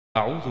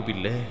أعوذ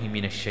بالله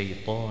من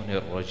الشيطان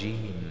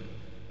الرجيم.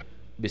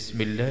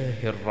 بسم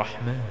الله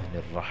الرحمن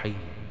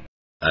الرحيم.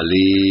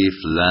 Alif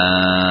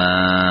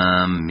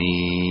Lam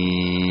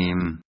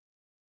Mim.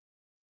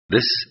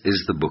 This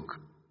is the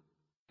book.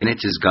 In it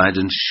is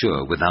guidance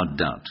sure without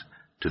doubt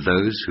to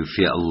those who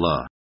fear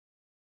Allah,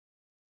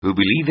 who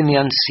believe in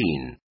the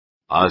unseen,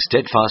 are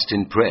steadfast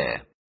in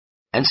prayer,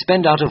 and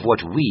spend out of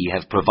what we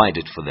have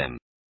provided for them,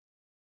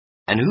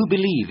 and who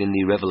believe in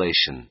the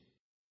revelation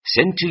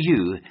sent to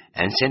you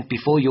and sent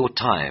before your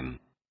time,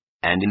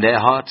 and in their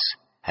hearts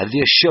have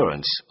the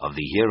assurance of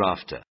the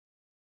hereafter.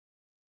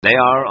 They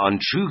are on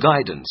true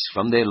guidance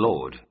from their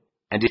Lord,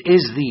 and it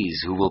is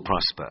these who will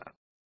prosper.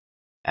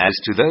 As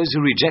to those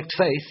who reject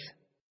faith,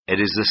 it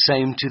is the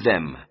same to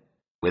them.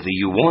 Whether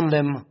you warn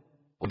them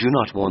or do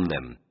not warn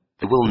them,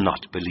 they will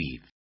not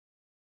believe.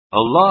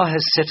 Allah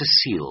has set a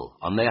seal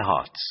on their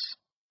hearts,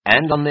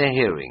 and on their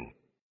hearing,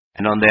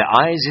 and on their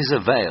eyes is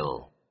a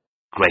veil.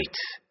 Great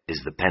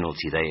is the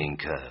penalty they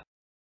incur.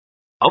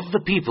 Of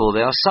the people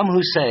there are some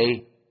who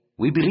say,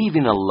 "We believe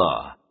in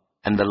Allah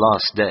and the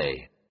last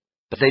day,"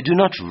 but they do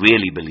not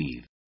really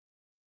believe.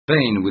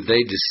 Fain would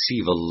they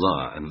deceive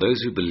Allah and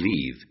those who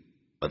believe,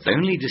 but they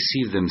only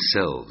deceive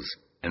themselves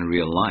and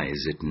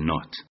realize it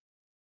not.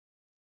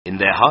 In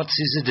their hearts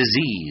is a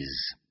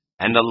disease,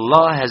 and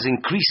Allah has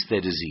increased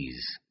their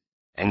disease,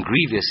 and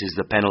grievous is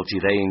the penalty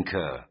they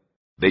incur,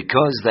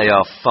 because they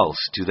are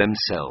false to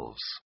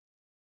themselves.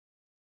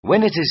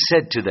 When it is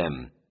said to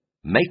them,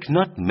 "Make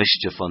not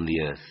mischief on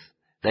the earth,"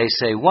 they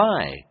say,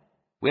 "Why?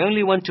 We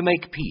only want to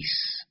make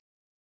peace."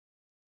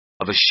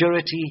 Of a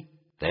surety,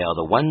 they are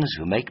the ones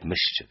who make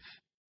mischief,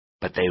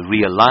 but they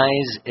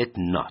realize it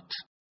not.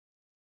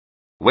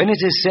 When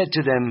it is said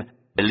to them,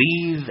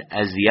 "Believe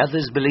as the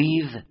others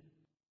believe,"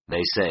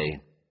 they say,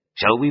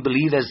 "Shall we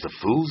believe as the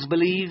fools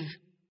believe?"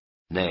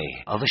 Nay,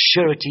 of a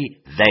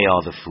surety, they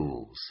are the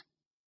fools,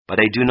 but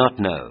they do not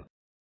know.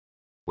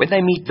 When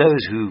they meet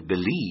those who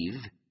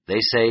believe, they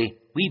say,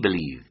 "We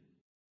believe."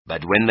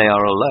 But when they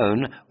are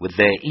alone with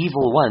their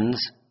evil ones,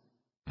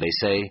 they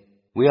say,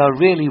 "We are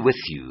really with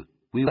you.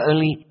 We were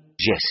only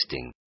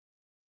jesting."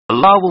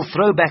 Allah will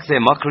throw back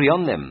their mockery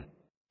on them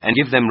and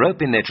give them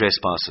rope in their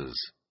trespasses,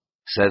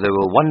 so they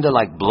will wander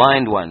like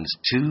blind ones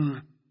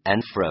to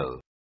and fro.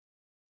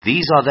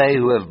 These are they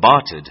who have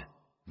bartered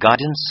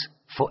guidance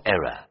for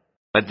error,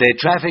 but their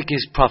traffic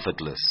is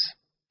profitless,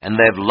 and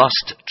they have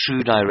lost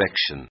true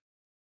direction.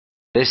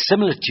 Their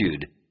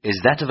similitude is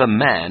that of a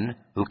man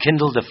who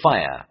kindled a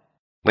fire.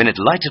 When it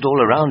lighted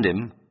all around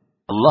him,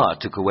 Allah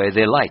took away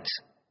their light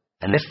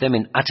and left them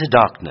in utter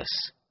darkness,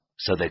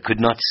 so they could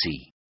not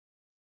see.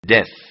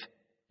 Deaf,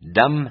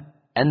 dumb,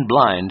 and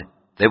blind,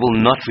 they will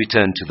not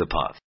return to the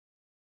path.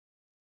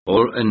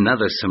 Or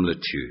another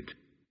similitude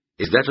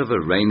is that of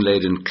a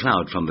rain-laden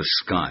cloud from the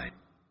sky.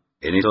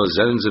 In it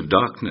are zones of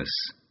darkness,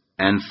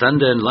 and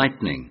thunder and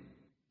lightning.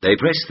 They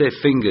press their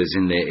fingers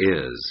in their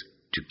ears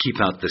to keep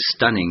out the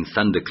stunning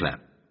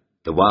thunderclap,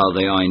 the while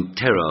they are in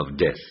terror of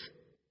death.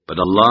 But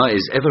Allah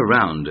is ever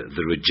round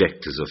the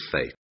rejectors of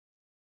faith.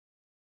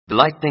 The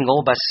lightning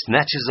all but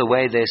snatches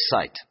away their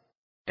sight.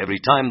 Every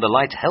time the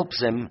light helps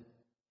them,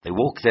 they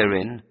walk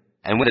therein,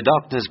 and when the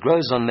darkness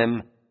grows on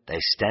them, they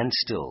stand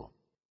still.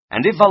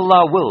 And if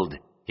Allah willed,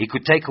 He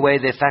could take away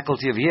their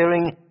faculty of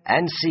hearing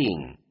and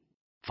seeing.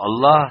 For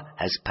Allah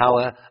has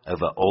power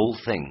over all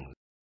things.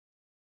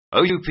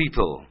 O you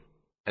people,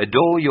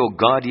 adore your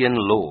guardian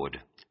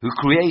Lord, who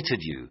created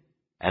you,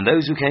 and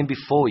those who came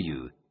before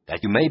you,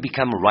 that you may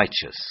become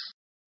righteous.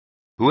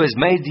 Who has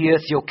made the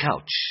earth your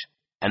couch,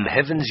 and the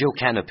heavens your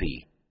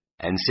canopy,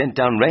 and sent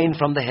down rain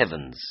from the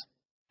heavens,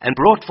 and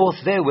brought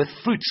forth therewith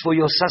fruits for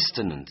your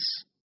sustenance.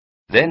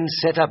 Then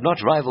set up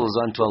not rivals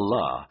unto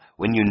Allah,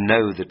 when you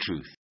know the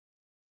truth.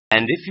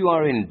 And if you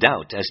are in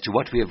doubt as to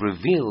what we have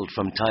revealed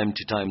from time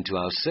to time to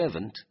our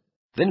servant,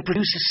 then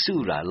produce a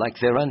surah like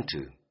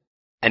thereunto,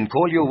 and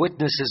call your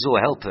witnesses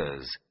or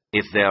helpers,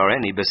 if there are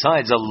any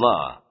besides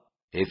Allah,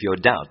 if your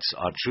doubts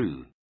are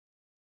true.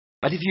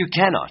 But if you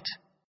cannot,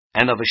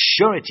 and of a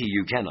surety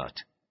you cannot,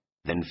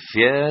 then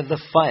fear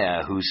the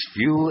fire whose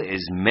fuel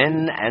is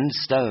men and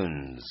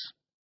stones,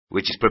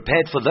 which is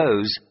prepared for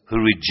those who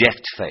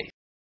reject faith.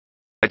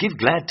 But give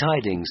glad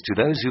tidings to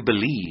those who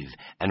believe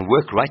and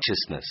work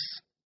righteousness,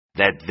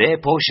 that their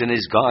portion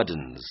is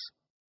gardens,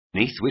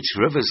 neath which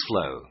rivers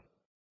flow.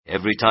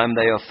 Every time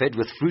they are fed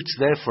with fruits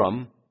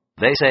therefrom,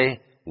 they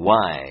say,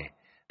 "Why,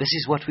 this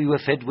is what we were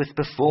fed with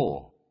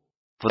before."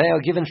 For they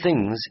are given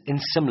things in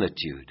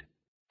similitude,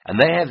 and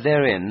they have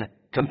therein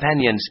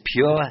companions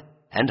pure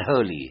and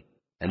holy,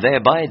 and they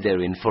abide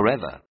therein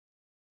forever.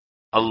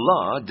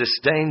 Allah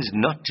disdains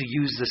not to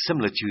use the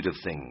similitude of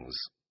things,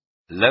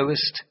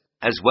 lowest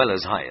as well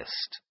as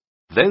highest.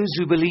 Those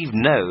who believe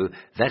know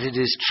that it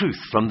is truth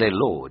from their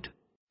Lord,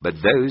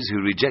 but those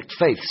who reject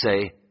faith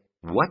say,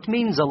 "What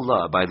means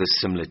Allah by this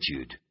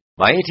similitude?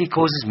 By it He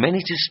causes many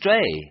to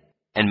stray,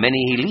 and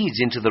many He leads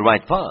into the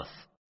right path.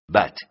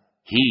 But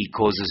He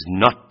causes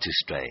not to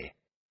stray,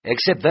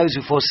 except those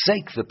who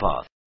forsake the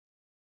path.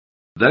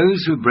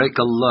 Those who break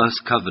Allah's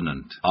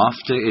covenant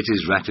after it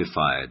is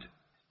ratified,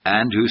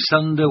 and who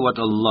sunder what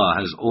Allah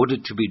has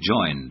ordered to be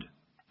joined,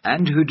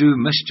 and who do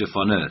mischief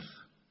on earth,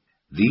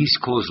 these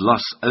cause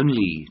loss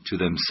only to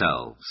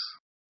themselves.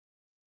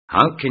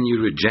 How can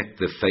you reject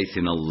the faith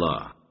in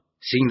Allah,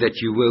 seeing that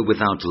you were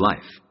without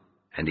life,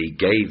 and He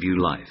gave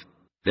you life?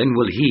 Then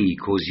will He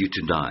cause you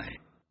to die,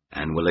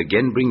 and will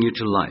again bring you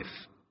to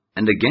life,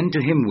 and again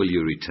to Him will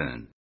you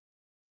return.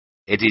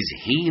 It is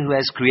He who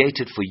has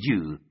created for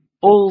you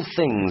all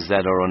things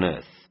that are on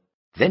earth.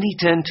 Then He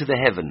turned to the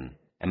heaven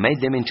and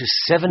made them into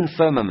 7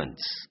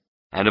 firmaments,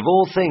 and of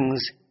all things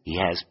He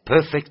has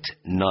perfect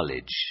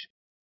knowledge.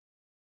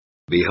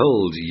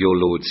 Behold, your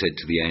Lord said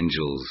to the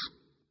angels,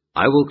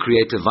 I will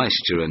create a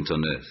vicegerent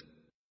on earth.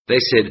 They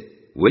said,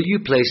 will you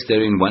place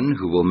therein one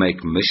who will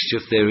make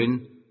mischief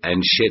therein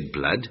and shed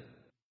blood,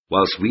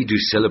 whilst we do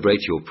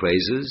celebrate your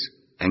praises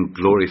and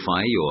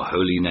glorify your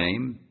holy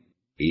name?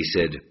 He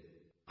said,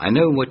 I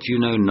know what you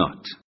know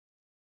not.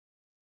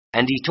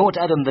 And He taught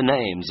Adam the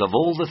names of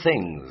all the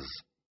things.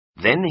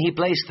 Then He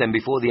placed them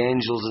before the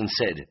angels and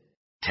said,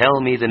 tell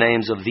me the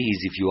names of these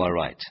if you are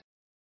right.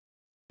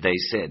 They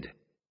said,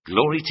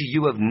 glory to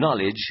you of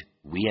knowledge,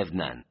 we have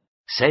none,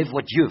 save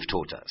what you have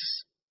taught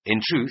us.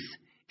 In truth,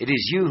 it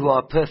is you who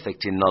are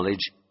perfect in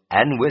knowledge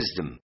and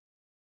wisdom.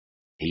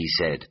 He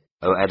said,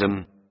 O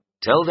Adam,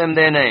 tell them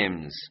their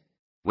names.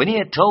 When he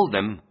had told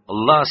them,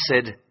 Allah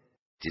said,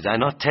 did I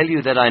not tell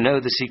you that I know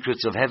the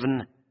secrets of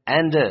heaven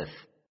and earth,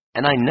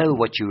 and I know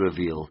what you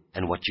reveal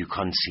and what you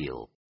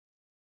conceal?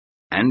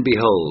 And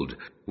behold,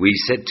 we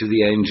said to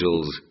the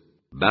angels,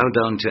 bow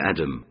down to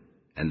Adam,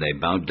 and they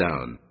bowed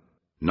down.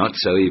 Not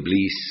so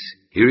Iblis,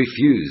 he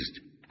refused,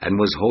 and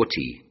was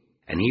haughty,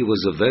 and he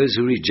was of those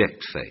who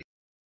reject faith.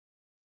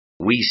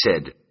 We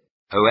said,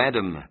 O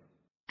Adam,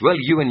 dwell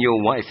you and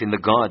your wife in the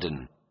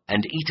garden,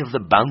 and eat of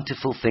the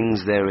bountiful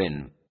things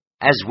therein,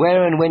 as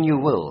where and when you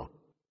will,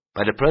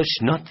 but approach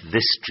not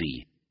this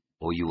tree,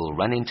 or you will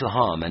run into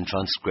harm and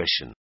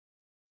transgression.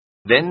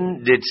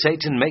 Then did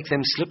Satan make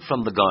them slip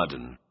from the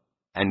garden,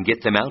 and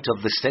get them out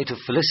of the state of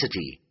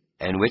felicity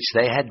in which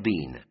they had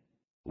been.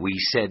 We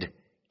said,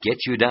 get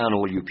you down,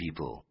 all you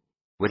people.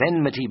 With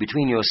enmity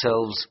between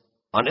yourselves,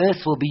 on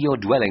earth will be your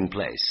dwelling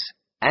place,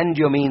 and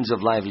your means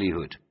of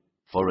livelihood,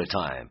 for a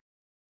time.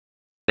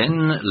 Then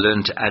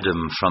learnt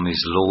Adam from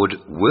his Lord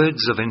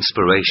words of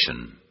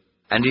inspiration,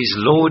 and his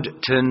Lord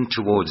turned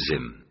towards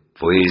him,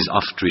 for he is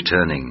oft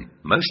returning,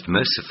 most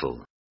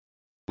merciful.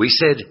 We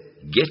said,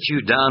 get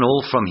you down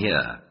all from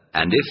here,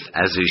 and if,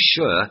 as is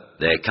sure,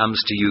 there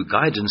comes to you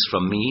guidance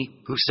from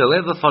me,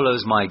 whosoever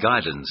follows my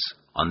guidance,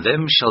 on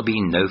them shall be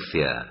no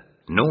fear,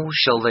 nor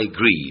shall they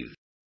grieve.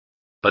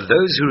 But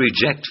those who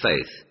reject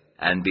faith,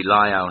 and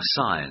belie our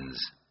signs,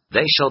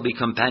 they shall be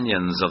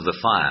companions of the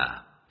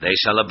fire, they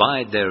shall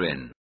abide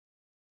therein.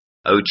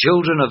 O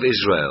children of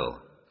Israel,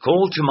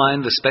 call to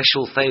mind the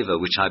special favor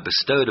which I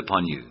bestowed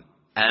upon you,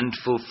 and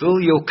fulfill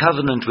your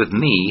covenant with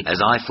me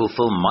as I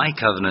fulfill my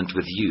covenant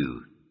with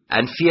you,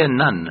 and fear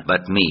none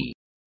but me.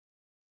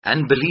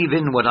 And believe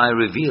in what I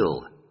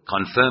reveal,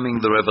 confirming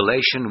the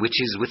revelation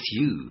which is with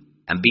you,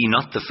 and be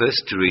not the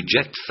first to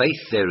reject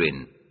faith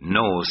therein,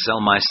 nor sell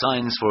my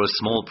signs for a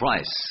small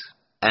price,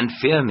 and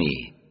fear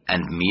me,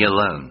 and me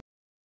alone.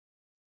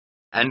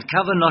 And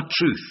cover not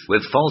truth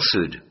with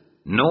falsehood,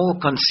 nor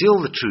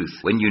conceal the truth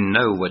when you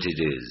know what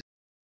it is.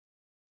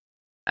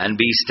 And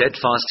be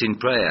steadfast in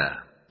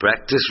prayer,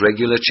 practice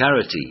regular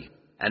charity,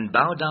 and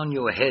bow down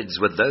your heads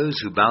with those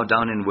who bow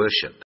down in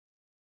worship.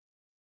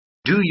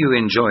 Do you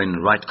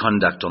enjoin right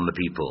conduct on the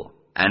people,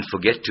 and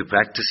forget to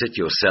practice it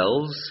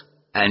yourselves?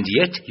 And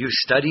yet you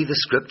study the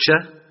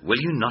scripture, will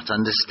you not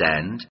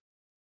understand?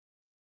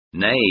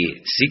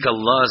 Nay, seek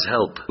Allah's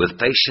help with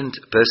patient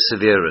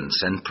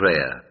perseverance and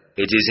prayer.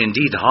 It is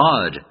indeed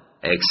hard,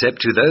 except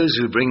to those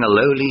who bring a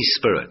lowly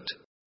spirit,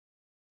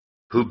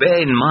 who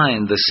bear in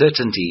mind the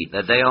certainty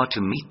that they are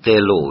to meet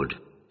their Lord,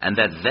 and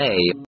that they...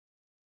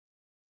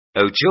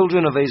 O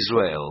children of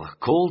Israel,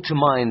 call to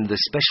mind the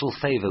special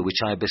favor which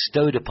I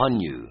bestowed upon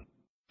you,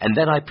 and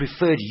that I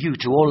preferred you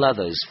to all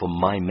others for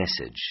my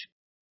message.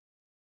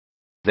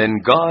 Then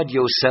guard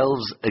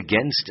yourselves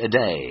against a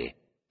day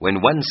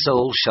when one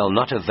soul shall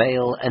not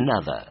avail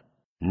another,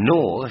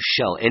 nor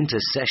shall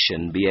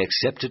intercession be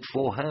accepted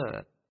for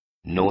her,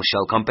 nor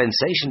shall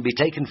compensation be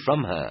taken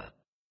from her,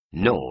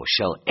 nor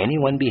shall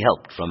anyone be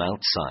helped from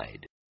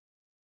outside.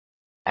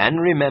 And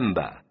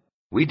remember,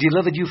 we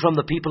delivered you from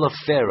the people of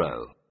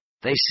Pharaoh.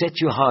 They set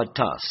you hard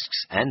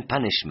tasks and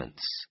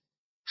punishments,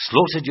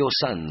 slaughtered your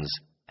sons,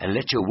 and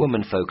let your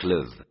womenfolk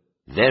live.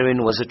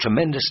 Therein was a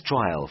tremendous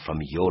trial from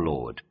your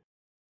Lord.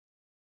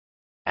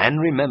 And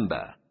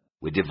remember,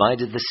 we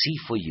divided the sea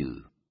for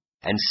you,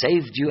 and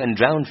saved you and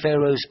drowned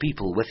Pharaoh's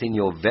people within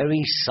your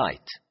very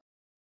sight.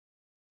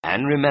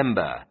 And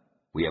remember,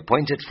 we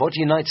appointed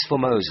 40 nights for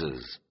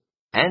Moses,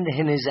 and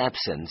in his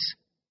absence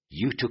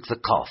you took the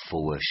calf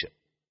for worship,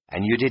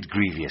 and you did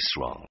grievous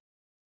wrong.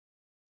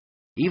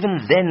 Even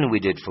then we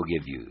did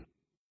forgive you.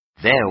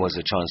 There was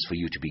a chance for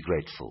you to be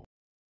grateful.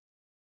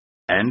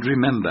 And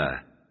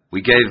remember,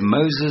 We gave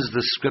Moses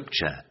the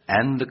scripture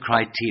and the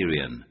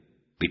criterion.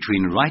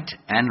 Between right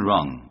and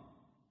wrong,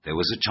 there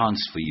was a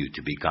chance for you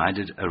to be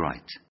guided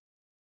aright.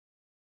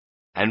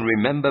 And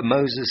remember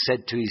Moses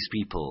said to his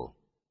people,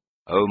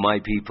 O my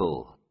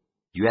people,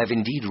 you have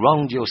indeed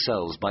wronged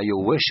yourselves by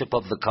your worship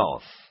of the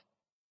calf.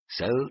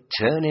 So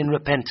turn in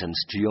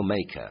repentance to your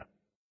Maker,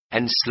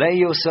 and slay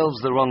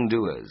yourselves the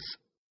wrongdoers.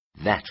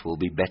 That will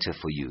be better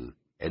for you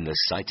in the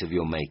sight of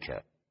your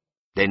Maker.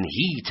 Then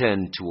he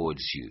turned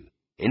towards you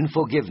in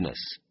forgiveness,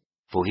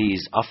 for he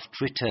is oft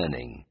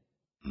returning,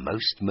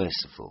 most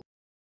merciful.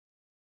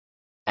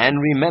 And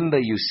remember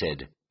you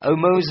said, O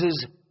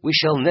Moses, we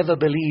shall never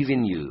believe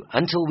in you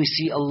until we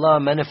see Allah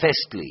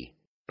manifestly.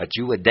 But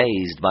you were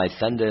dazed by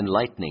thunder and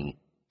lightning,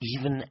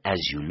 even as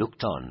you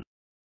looked on.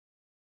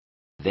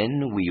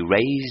 Then we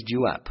raised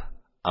you up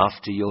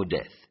after your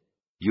death.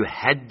 You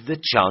had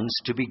the chance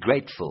to be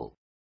grateful.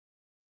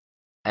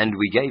 And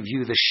we gave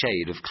you the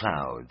shade of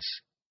clouds,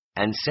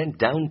 and sent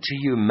down to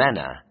you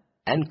manna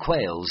and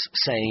quails,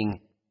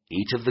 saying,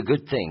 Eat of the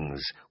good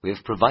things we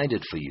have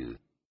provided for you.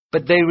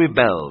 But they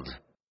rebelled.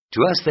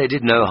 To us they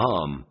did no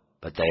harm,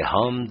 but they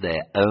harmed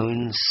their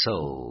own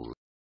souls.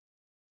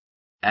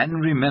 And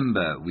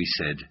remember, we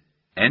said,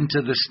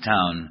 enter this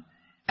town,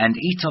 and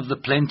eat of the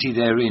plenty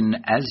therein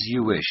as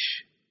you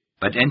wish.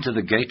 But enter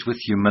the gate with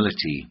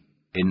humility,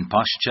 in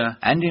posture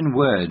and in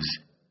words,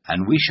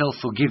 and we shall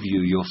forgive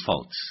you your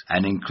faults,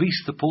 and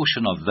increase the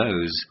portion of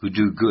those who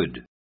do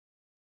good.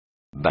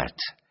 But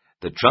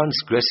the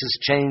transgressors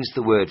changed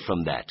the word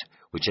from that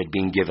which had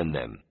been given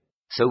them.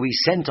 So we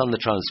sent on the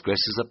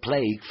transgressors a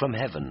plague from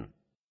heaven,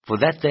 for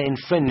that they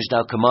infringed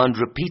our command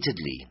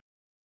repeatedly.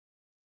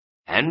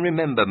 And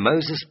remember,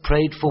 Moses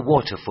prayed for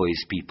water for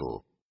his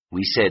people.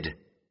 We said,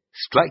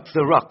 Strike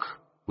the rock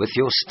with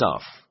your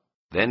staff.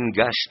 Then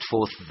gushed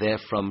forth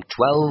therefrom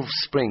 12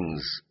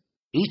 springs.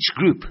 Each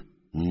group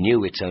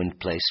knew its own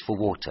place for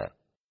water.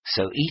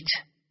 So eat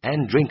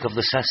and drink of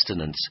the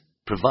sustenance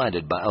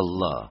provided by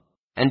Allah,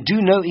 and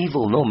do no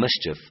evil nor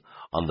mischief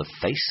on the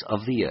face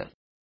of the earth.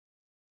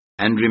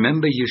 And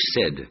remember you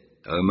said,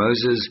 O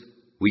Moses,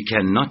 we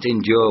cannot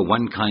endure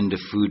one kind of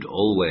food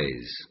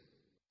always.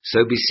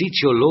 So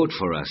beseech your Lord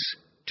for us,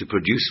 to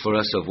produce for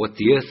us of what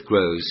the earth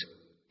grows,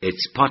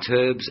 its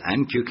potherbs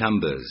and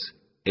cucumbers,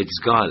 its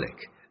garlic,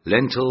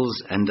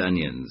 lentils and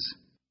onions.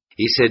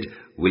 He said,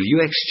 Will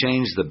you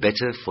exchange the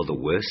better for the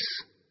worse?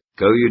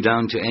 Go you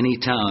down to any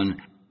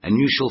town, and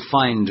you shall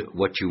find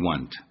what you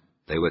want.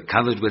 They were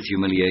covered with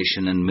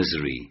humiliation and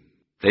misery.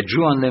 They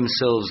drew on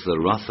themselves the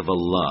wrath of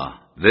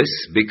Allah. This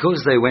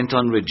because they went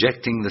on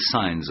rejecting the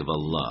signs of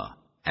Allah,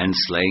 and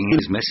slaying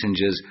His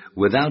messengers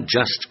without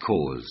just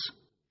cause.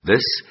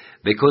 This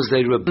because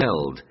they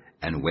rebelled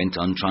and went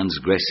on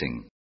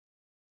transgressing.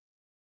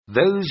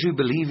 Those who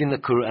believe in the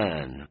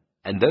Quran,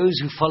 and those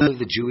who follow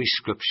the Jewish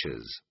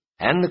scriptures,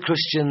 and the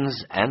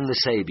Christians and the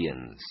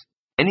Sabians,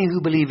 any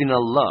who believe in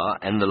Allah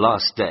and the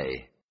Last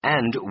Day,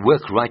 and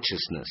work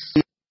righteousness,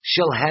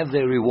 shall have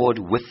their reward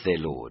with their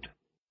Lord.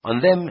 On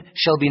them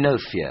shall be no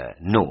fear,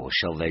 nor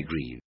shall they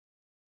grieve.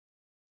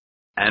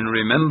 And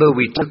remember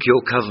we took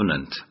your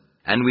covenant,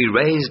 and we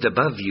raised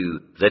above you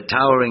the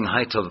towering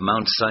height of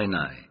Mount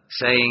Sinai,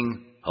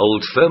 saying,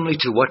 Hold firmly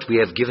to what we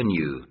have given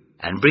you,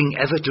 and bring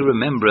ever to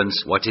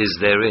remembrance what is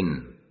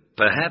therein.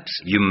 Perhaps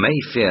you may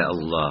fear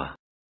Allah.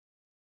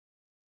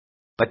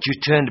 But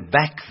you turned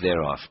back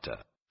thereafter.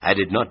 Had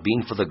it not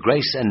been for the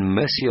grace and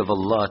mercy of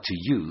Allah to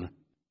you,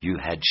 you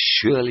had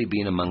surely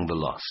been among the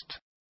lost.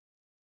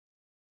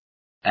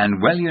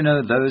 And well you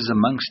know those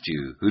amongst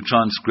you who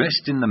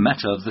transgressed in the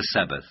matter of the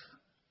Sabbath.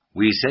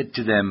 We said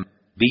to them,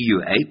 Be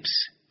you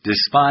apes,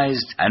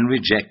 despised and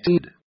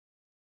rejected.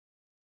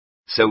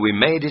 So we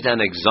made it an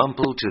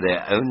example to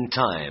their own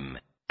time,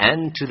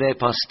 and to their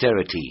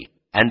posterity,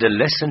 and a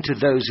lesson to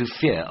those who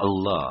fear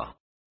Allah.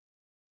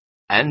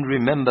 And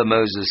remember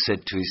Moses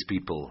said to his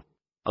people,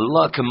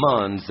 Allah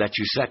commands that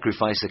you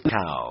sacrifice a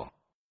cow.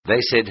 They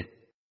said,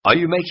 Are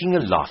you making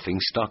a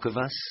laughingstock of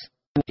us?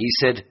 He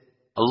said,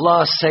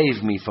 Allah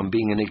save me from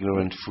being an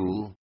ignorant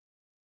fool.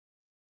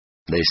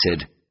 They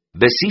said,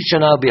 Beseech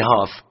on our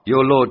behalf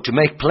your Lord to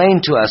make plain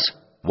to us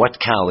what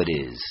cow it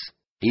is.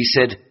 He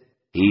said,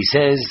 He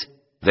says,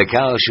 the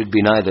cow should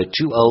be neither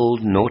too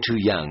old nor too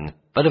young,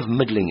 but of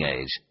middling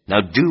age.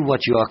 Now do what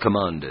you are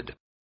commanded.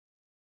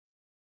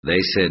 They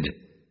said,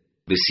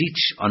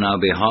 Beseech on our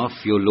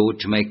behalf your Lord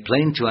to make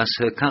plain to us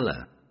her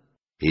color.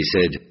 He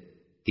said,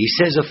 He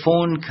says a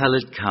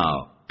fawn-colored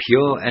cow,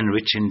 pure and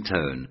rich in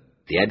tone,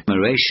 the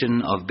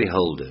admiration of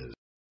beholders.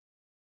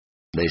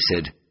 They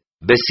said,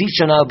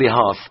 Beseech on our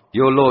behalf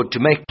your Lord to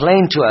make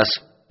plain to us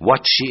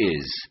what she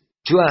is.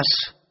 To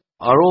us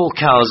are all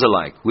cows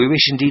alike. We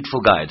wish indeed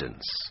for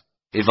guidance,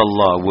 if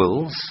Allah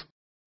wills.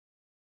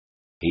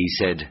 He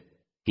said,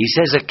 He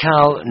says a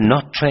cow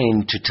not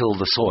trained to till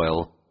the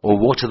soil or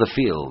water the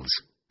fields,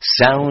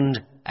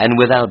 sound and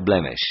without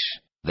blemish.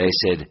 They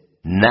said,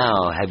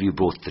 Now have you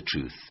brought the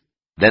truth.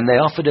 Then they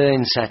offered her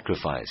in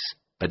sacrifice,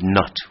 but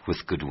not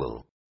with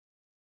goodwill.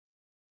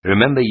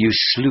 Remember you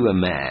slew a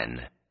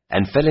man,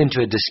 and fell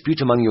into a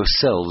dispute among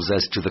yourselves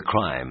as to the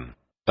crime.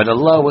 But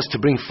Allah was to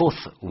bring forth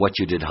what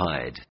you did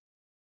hide.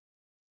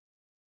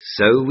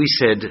 So we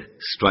said,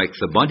 strike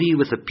the body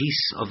with a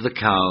piece of the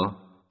cow.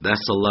 Thus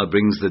Allah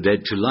brings the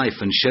dead to life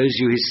and shows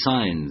you His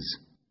signs.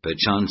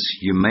 Perchance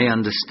you may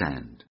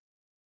understand.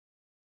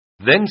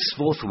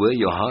 Thenceforth were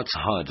your hearts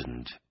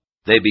hardened.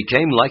 They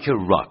became like a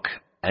rock,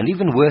 and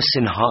even worse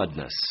in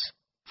hardness.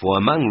 For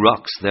among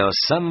rocks there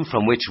are some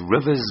from which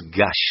rivers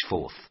gush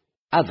forth.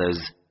 Others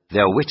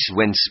there are which,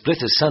 when split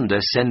asunder,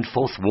 send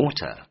forth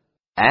water.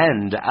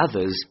 And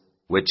others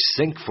which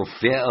sink for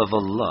fear of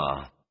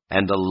Allah.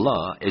 And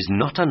Allah is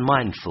not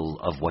unmindful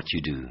of what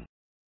you do.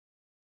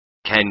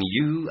 Can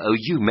you, O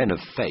you men of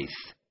faith,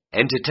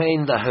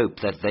 entertain the hope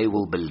that they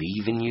will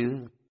believe in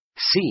you,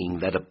 seeing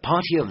that a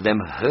party of them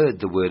heard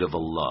the word of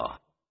Allah,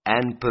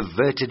 and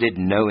perverted it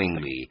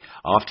knowingly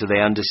after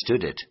they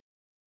understood it?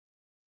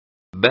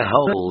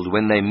 Behold,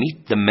 when they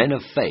meet the men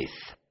of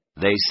faith,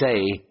 they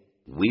say,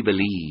 we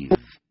believe.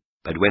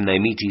 But when they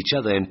meet each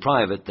other in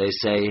private, they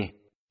say,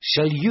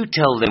 shall you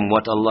tell them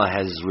what Allah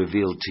has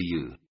revealed to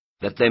you,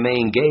 that they may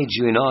engage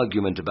you in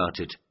argument about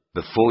it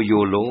before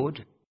your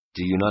Lord?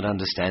 Do you not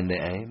understand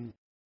their aim?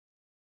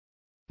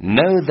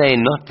 Know they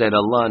not that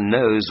Allah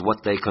knows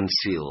what they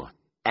conceal,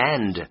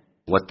 and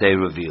what they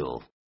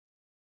reveal?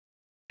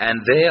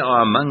 And there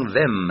are among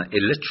them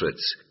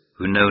illiterates,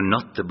 who know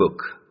not the book,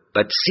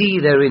 but see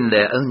therein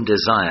their own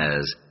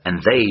desires, and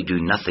they do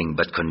nothing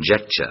but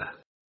conjecture.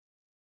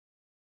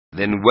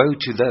 Then woe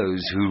to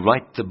those who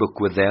write the book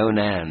with their own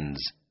hands,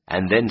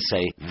 and then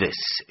say, this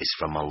is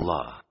from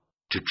Allah,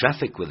 to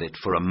traffic with it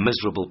for a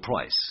miserable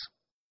price.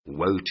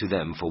 Woe to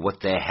them for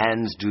what their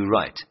hands do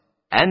write,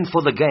 and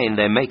for the gain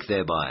they make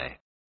thereby.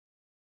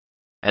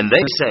 And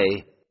they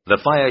say,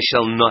 the fire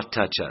shall not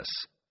touch us,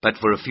 but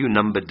for a few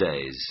numbered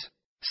days.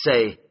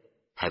 Say,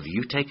 have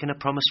you taken a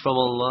promise from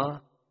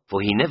Allah?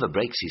 For He never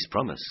breaks His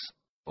promise.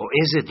 Or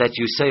is it that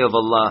you say of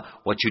Allah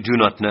what you do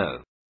not know?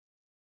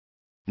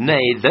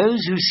 Nay,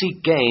 those who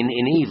seek gain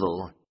in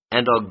evil,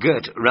 and are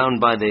girt round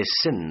by their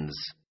sins,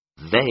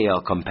 they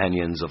are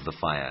companions of the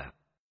fire.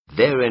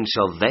 Therein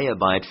shall they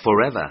abide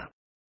forever.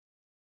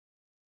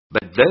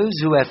 But those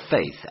who have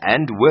faith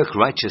and work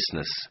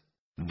righteousness,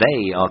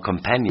 they are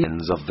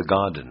companions of the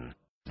garden.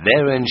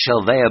 Therein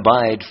shall they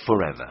abide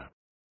forever.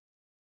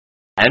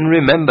 And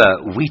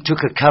remember, we took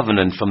a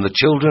covenant from the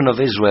children of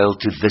Israel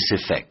to this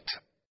effect.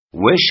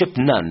 Worship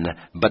none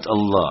but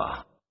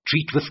Allah.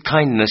 Treat with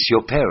kindness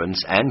your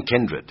parents and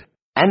kindred,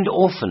 and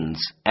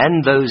orphans,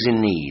 and those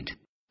in need.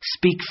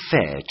 Speak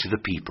fair to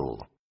the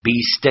people. Be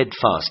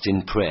steadfast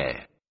in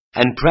prayer,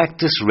 and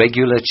practice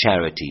regular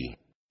charity.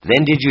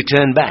 Then did you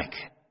turn back,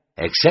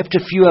 except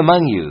a few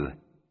among you,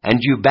 and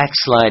you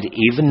backslide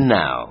even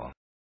now.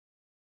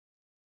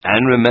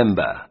 And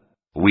remember,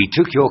 we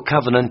took your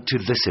covenant to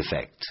this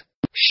effect.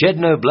 Shed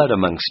no blood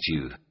amongst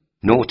you,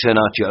 nor turn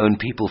out your own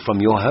people from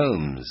your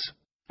homes.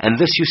 And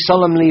this you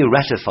solemnly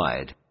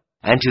ratified,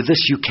 and to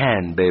this you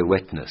can bear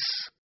witness.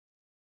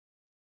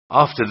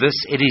 After this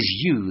it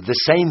is you, the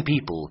same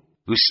people,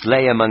 who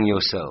slay among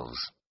yourselves,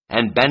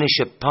 and banish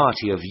a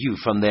party of you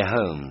from their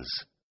homes.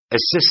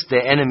 Assist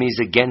their enemies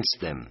against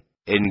them,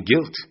 in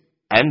guilt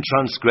and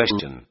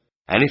transgression.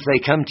 And if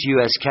they come to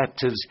you as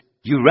captives,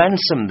 you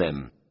ransom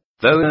them,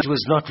 though it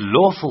was not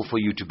lawful for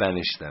you to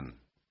banish them.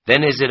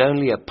 Then is it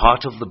only a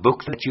part of the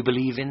book that you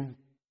believe in?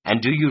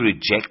 And do you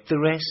reject the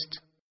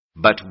rest?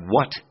 But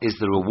what is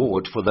the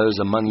reward for those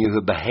among you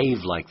who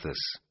behave like this,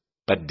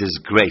 but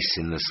disgrace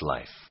in this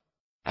life?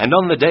 And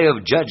on the day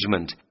of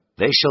judgment,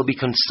 they shall be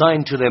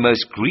consigned to their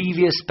most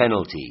grievous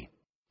penalty,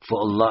 for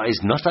Allah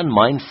is not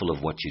unmindful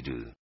of what you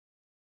do.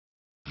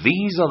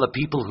 These are the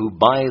people who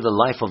buy the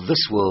life of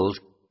this world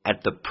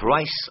at the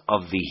price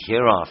of the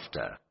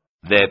hereafter.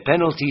 Their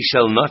penalty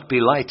shall not be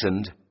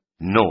lightened,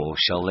 nor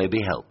shall they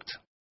be helped.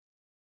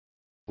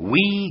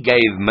 We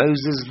gave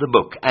Moses the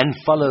book and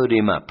followed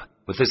him up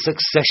with a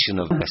succession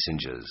of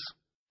messengers.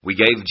 We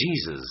gave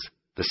Jesus,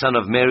 the son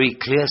of Mary,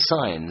 clear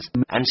signs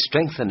and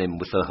strengthened him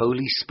with the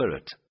Holy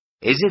Spirit.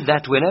 Is it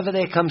that whenever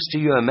there comes to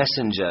you a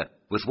messenger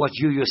with what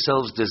you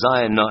yourselves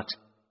desire not,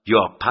 you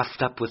are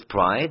puffed up with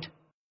pride?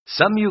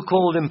 Some you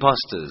called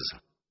impostors,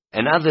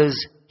 and others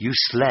you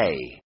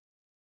slay.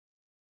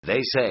 They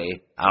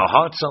say, our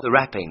hearts are the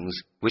wrappings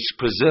which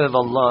preserve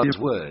Allah's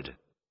word.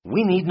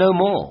 We need no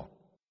more.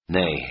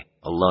 Nay,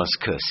 Allah's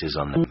curse is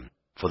on them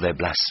for their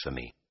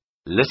blasphemy.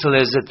 Little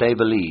is it they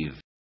believe.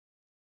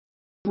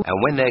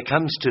 And when there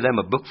comes to them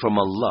a book from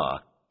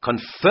Allah,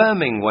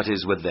 confirming what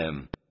is with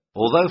them,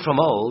 although from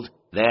old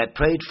they had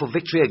prayed for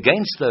victory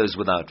against those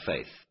without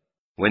faith,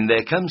 when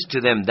there comes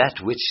to them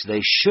that which they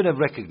should have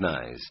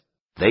recognized,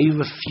 they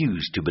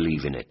refuse to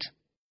believe in it.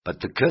 But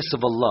the curse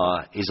of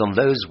Allah is on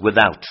those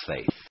without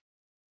faith.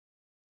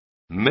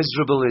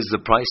 Miserable is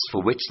the price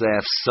for which they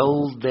have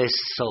sold their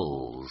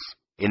souls,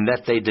 in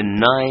that they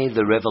deny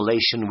the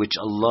revelation which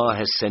Allah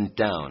has sent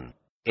down,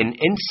 in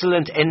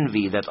insolent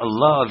envy that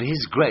Allah of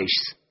His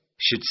grace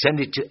should send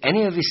it to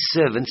any of His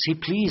servants He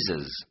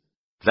pleases.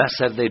 Thus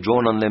have they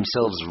drawn on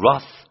themselves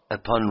wrath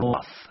upon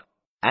wrath.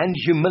 and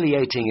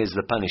humiliating is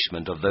the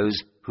punishment of those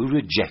who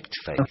reject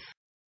faith.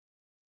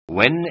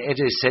 When it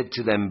is said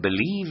to them,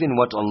 believe in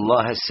what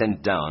Allah has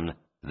sent down,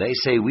 they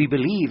say, we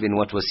believe in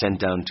what was sent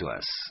down to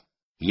us.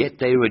 Yet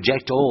they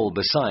reject all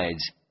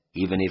besides,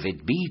 even if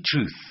it be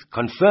truth,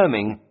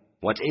 confirming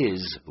what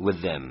is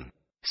with them.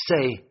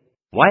 Say,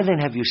 why then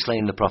have you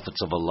slain the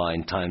prophets of Allah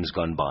in times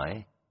gone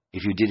by,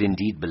 if you did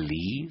indeed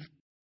believe?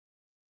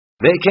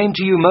 There came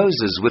to you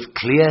Moses with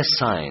clear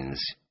signs,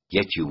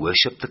 yet you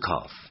worshipped the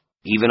calf,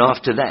 even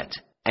after that,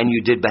 and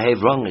you did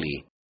behave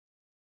wrongly.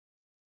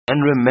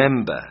 And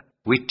remember,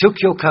 we took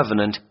your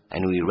covenant,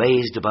 and we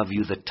raised above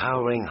you the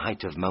towering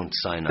height of Mount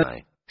Sinai,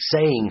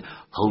 saying,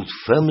 hold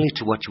firmly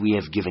to what we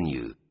have given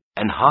you,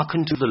 and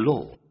hearken to the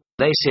law.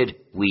 They said,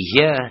 we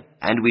hear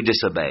and we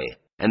disobey,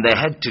 and they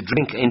had to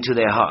drink into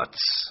their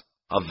hearts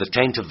of the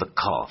taint of the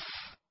calf,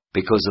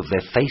 because of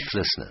their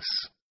faithlessness.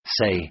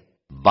 Say,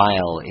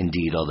 vile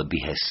indeed are the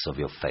behests of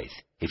your faith,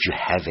 if you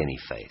have any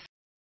faith.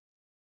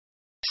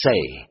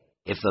 Say,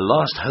 if the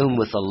last home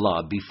with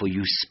Allah be for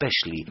you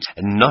specially,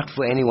 and not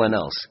for anyone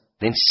else,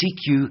 then seek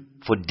you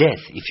for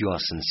death if you are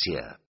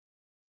sincere.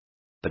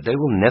 But they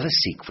will never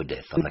seek for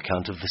death on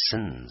account of the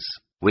sins,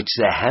 which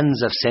their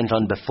hands have sent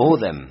on before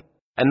them,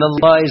 and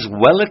Allah is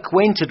well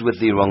acquainted with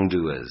the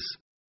wrongdoers.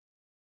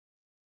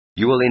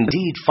 You will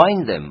indeed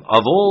find them,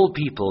 of all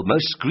people,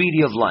 most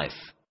greedy of life,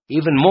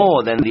 even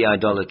more than the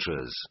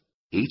idolaters.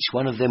 Each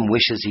one of them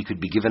wishes he could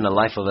be given a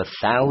life of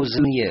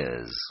 1,000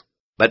 years.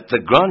 But the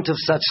grant of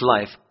such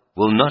life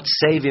will not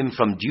save him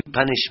from due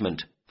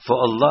punishment, for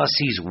Allah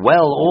sees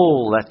well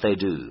all that they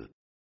do.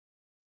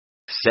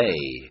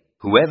 Say,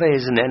 whoever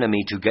is an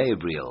enemy to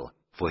Gabriel,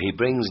 for he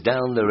brings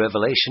down the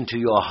revelation to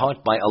your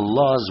heart by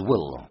Allah's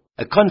will,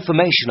 a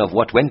confirmation of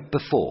what went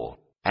before,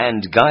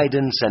 and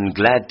guidance and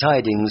glad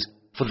tidings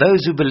for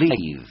those who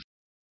believe.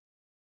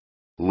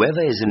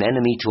 Whoever is an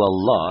enemy to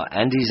Allah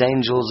and His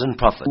angels and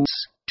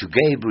prophets, to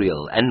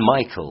Gabriel and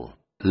Michael,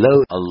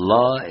 lo,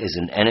 Allah is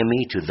an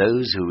enemy to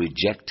those who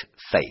reject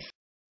faith.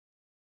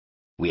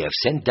 We have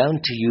sent down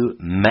to you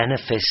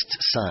manifest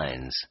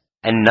signs,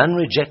 and none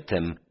reject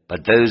them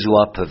but those who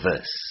are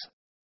perverse.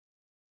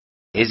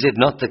 Is it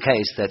not the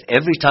case that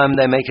every time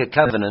they make a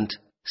covenant,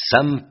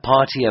 some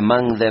party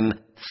among them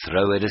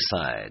throw it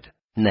aside?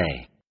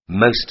 Nay,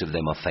 most of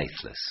them are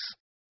faithless.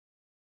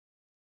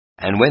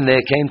 And when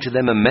there came to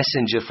them a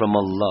messenger from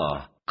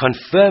Allah,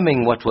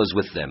 confirming what was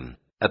with them,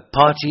 a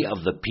party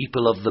of the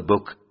people of the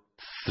book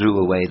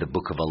threw away the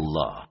book of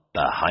Allah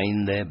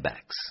behind their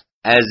backs,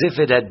 as if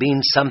it had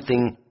been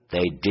something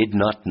they did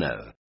not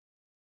know.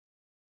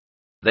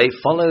 They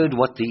followed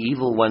what the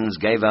evil ones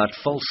gave out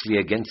falsely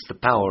against the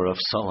power of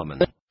Solomon.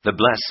 The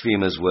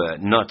blasphemers were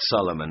not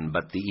Solomon,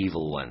 but the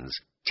evil ones,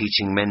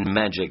 teaching men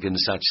magic and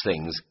such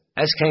things,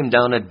 as came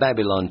down at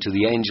Babylon to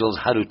the angels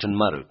Harut and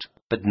Marut.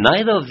 But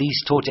neither of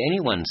these taught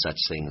anyone such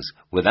things,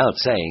 without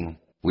saying,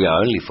 we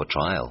are only for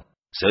trial,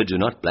 so do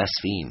not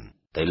blaspheme.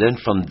 They learned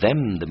from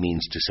them the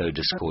means to sow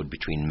discord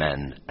between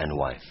man and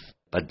wife.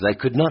 But they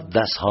could not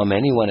thus harm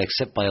anyone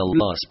except by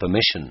Allah's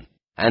permission.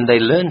 And they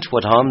learnt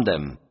what harmed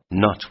them,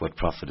 not what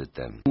profited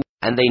them.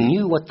 And they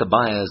knew what the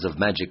buyers of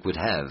magic would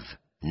have,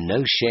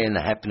 no share in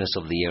the happiness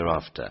of the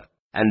hereafter.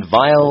 And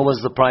vile was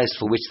the price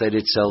for which they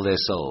did sell their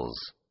souls.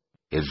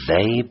 If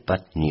they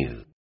but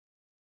knew.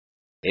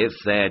 If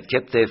they had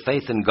kept their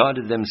faith and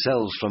guarded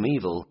themselves from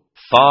evil,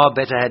 far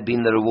better had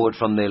been the reward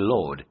from their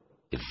Lord,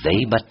 if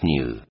they but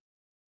knew.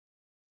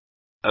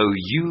 O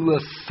you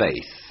of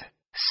faith,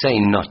 say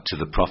not to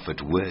the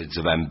Prophet words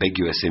of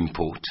ambiguous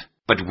import,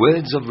 but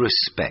words of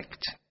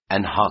respect,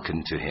 and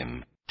hearken to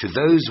him. To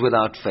those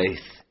without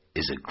faith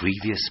is a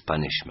grievous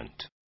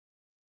punishment.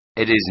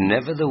 It is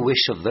never the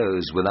wish of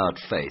those without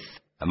faith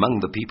among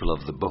the people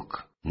of the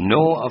book,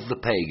 nor of the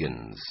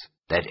pagans,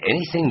 that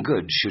anything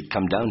good should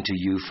come down to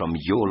you from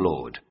your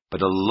Lord.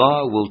 But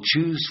Allah will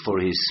choose for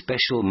His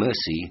special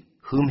mercy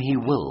whom He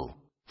will,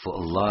 for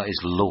Allah is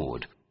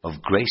Lord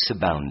of grace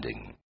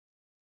abounding.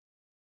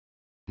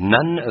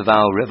 None of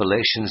our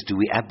revelations do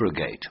we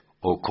abrogate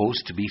or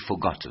cause to be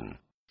forgotten,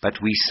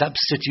 but we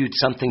substitute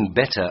something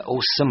better or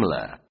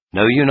similar.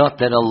 Know you not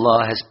that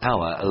Allah has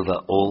power over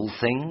all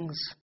things?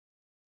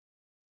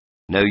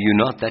 Know you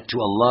not that to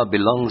Allah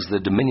belongs the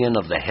dominion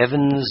of the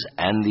heavens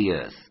and the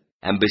earth?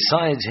 And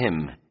besides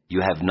Him,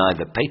 you have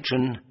neither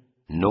patron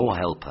nor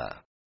helper.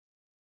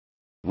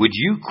 Would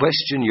you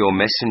question your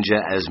messenger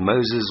as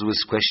Moses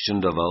was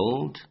questioned of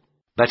old?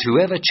 But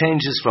whoever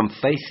changes from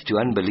faith to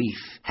unbelief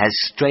has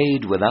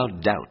strayed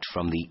without doubt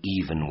from the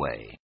even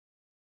way.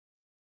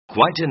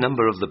 Quite a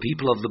number of the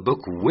people of the book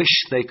wish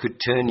they could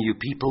turn you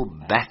people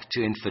back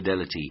to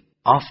infidelity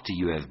after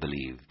you have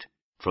believed,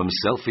 from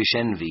selfish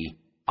envy,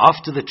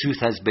 after the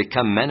truth has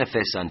become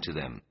manifest unto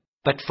them.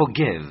 But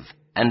forgive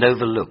and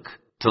overlook,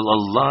 till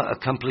Allah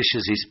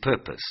accomplishes His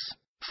purpose,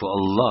 for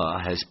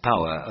Allah has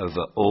power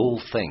over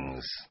all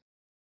things.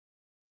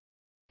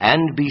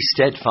 And be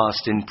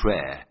steadfast in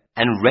prayer,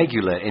 and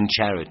regular in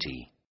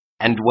charity,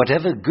 and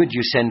whatever good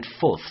you send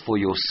forth for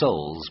your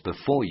souls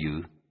before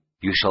you,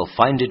 you shall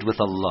find it with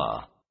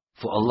Allah,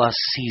 for Allah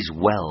sees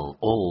well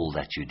all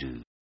that you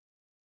do.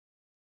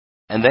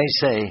 And they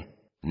say,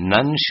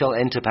 none shall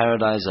enter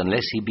paradise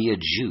unless he be a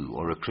Jew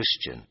or a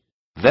Christian.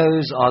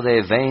 Those are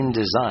their vain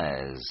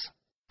desires.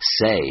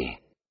 Say,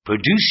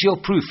 produce your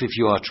proof if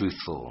you are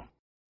truthful.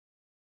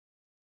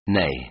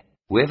 Nay,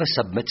 whoever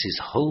submits his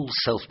whole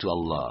self to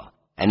Allah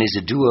and is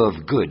a doer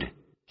of good,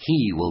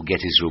 he will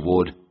get his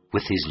reward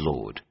with his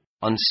Lord.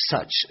 On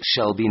such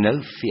shall be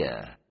no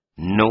fear,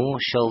 nor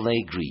shall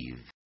they grieve.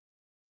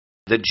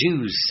 The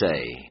Jews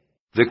say,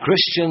 the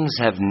Christians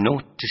have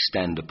naught to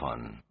stand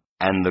upon.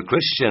 And the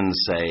Christians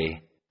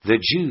say, the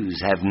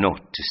Jews have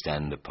naught to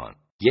stand upon.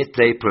 Yet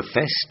they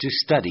profess to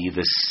study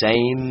the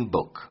same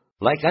book.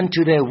 Like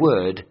unto their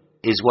word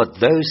is what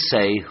those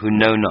say who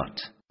know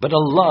not. But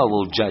Allah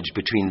will judge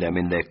between them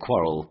in their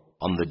quarrel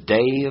on the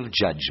day of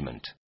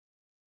judgment.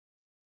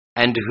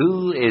 And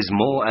who is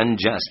more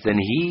unjust than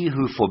he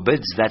who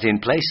forbids that in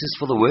places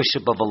for the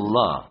worship of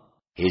Allah,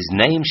 his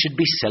name should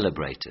be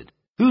celebrated,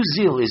 whose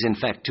zeal is in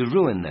fact to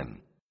ruin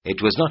them?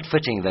 It was not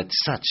fitting that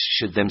such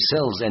should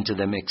themselves enter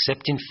them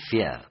except in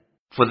fear.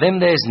 For them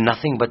there is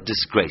nothing but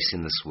disgrace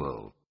in this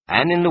world,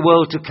 and in the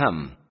world to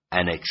come,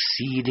 an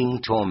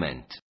exceeding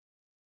torment.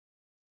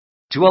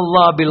 To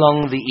Allah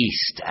belong the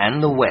east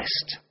and the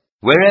west.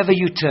 Wherever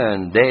you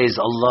turn, there is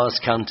Allah's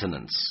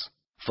countenance.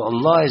 For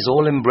Allah is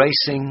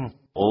all-embracing,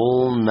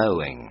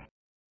 all-knowing.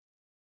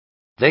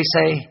 They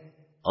say,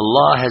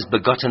 Allah has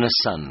begotten a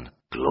son.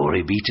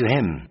 Glory be to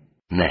Him.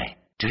 Nay,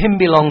 to Him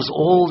belongs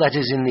all that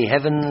is in the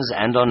heavens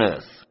and on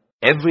earth.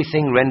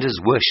 Everything renders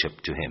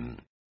worship to Him.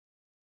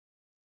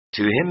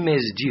 To Him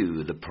is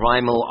due the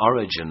primal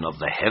origin of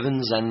the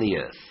heavens and the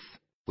earth.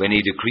 When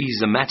He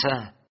decrees a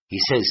matter, He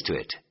says to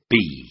it,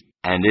 be,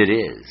 and it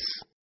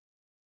is.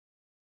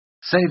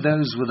 Say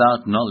those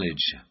without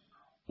knowledge,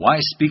 why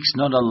speaks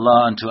not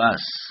Allah unto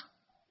us?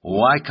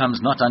 Or why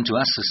comes not unto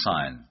us a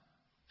sign?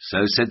 So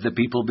said the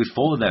people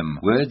before them,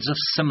 words of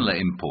similar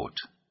import.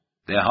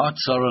 Their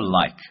hearts are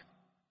alike.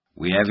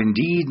 We have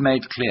indeed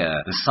made clear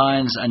the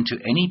signs unto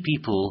any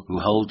people who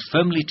hold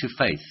firmly to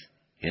faith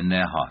in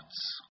their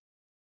hearts.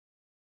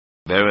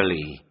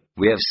 Verily,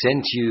 we have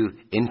sent you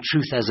in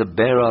truth as a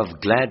bearer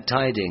of glad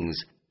tidings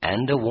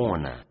and a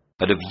warner.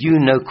 But of you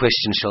no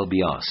question shall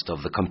be asked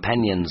of the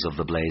companions of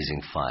the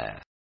blazing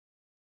fire.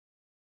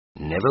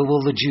 Never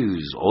will the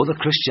Jews or the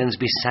Christians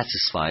be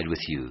satisfied with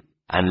you,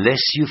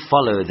 unless you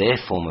follow their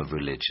form of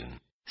religion.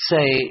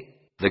 Say,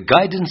 the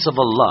guidance of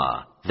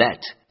Allah,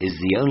 that is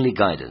the only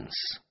guidance.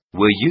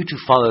 Were you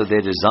to follow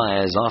their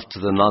desires after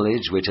the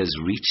knowledge which has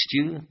reached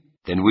you,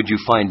 then would you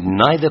find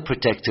neither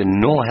protector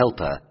nor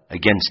helper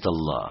against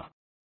Allah.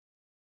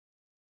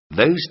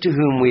 Those to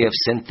whom we have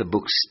sent the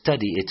book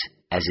study it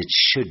as it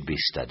should be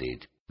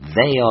studied.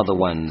 They are the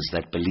ones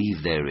that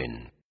believe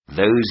therein.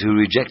 Those who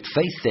reject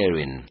faith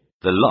therein,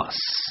 the loss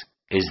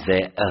is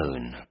their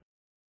own.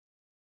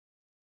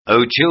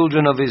 O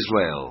children of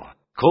Israel,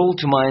 call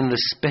to mind the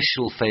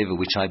special favor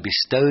which I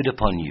bestowed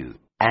upon you,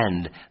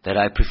 and that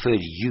I preferred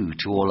you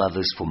to all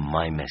others for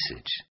my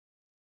message.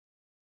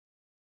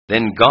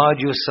 Then guard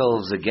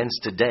yourselves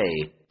against a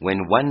day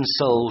when one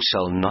soul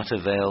shall not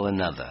avail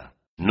another,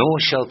 nor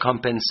shall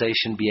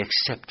compensation be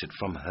accepted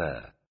from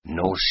her,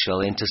 nor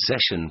shall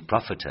intercession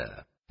profit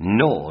her,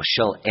 nor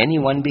shall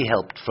anyone be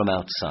helped from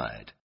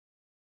outside.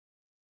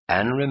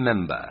 And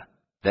remember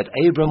that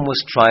Abram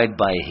was tried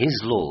by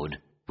his Lord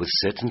with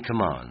certain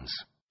commands,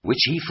 which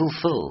he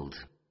fulfilled.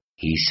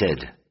 He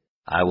said,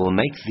 I will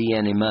make thee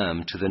an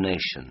imam to the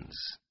nations.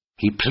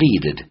 He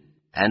pleaded,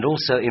 and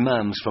also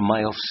imams from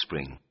my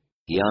offspring.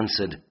 He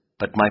answered,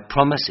 but my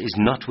promise is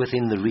not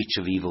within the reach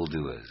of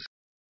evildoers.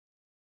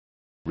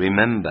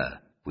 Remember,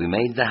 we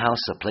made the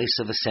house a place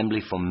of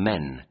assembly for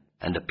men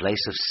and a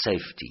place of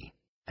safety.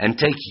 And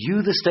take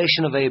you the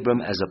station of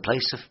Abram as a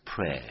place of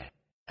prayer.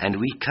 And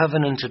we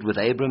covenanted with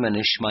Abram and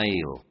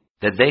Ishmael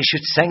that they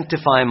should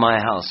sanctify my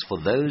house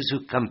for those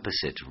who compass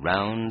it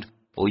round,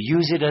 or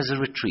use it as a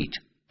retreat,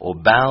 or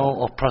bow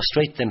or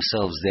prostrate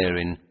themselves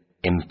therein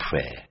in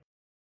prayer.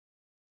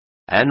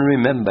 And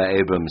remember,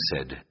 Abram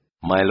said,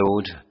 my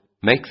Lord,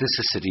 make this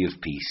a city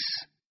of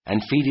peace,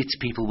 and feed its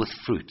people with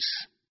fruits,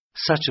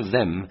 such of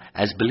them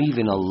as believe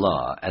in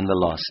Allah and the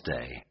last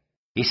day.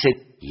 He said,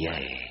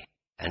 yea,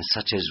 and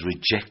such as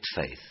reject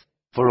faith.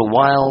 For a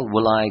while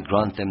will I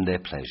grant them their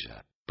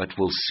pleasure, but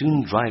will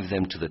soon drive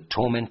them to the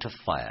torment of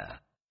fire,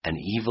 an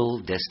evil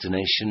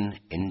destination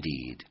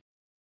indeed.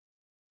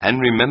 And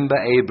remember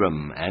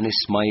Abram and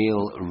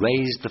Ismail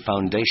raised the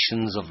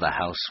foundations of the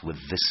house with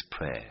this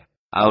prayer.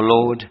 Our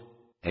Lord,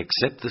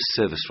 accept this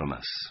service from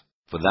us,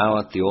 for Thou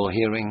art the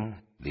all-hearing,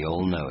 the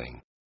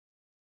all-knowing.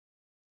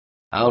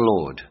 Our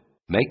Lord,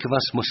 make of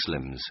us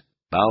Muslims,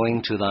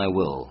 bowing to Thy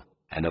will,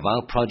 and of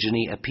our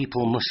progeny a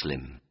people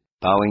Muslim,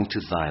 bowing to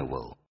Thy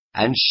will.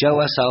 And show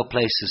us our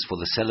places for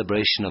the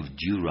celebration of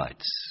due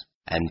rites,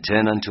 and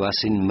turn unto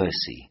us in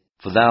mercy,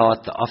 for Thou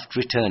art the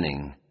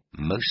oft-returning,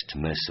 most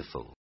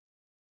merciful.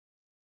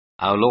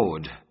 Our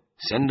Lord,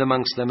 send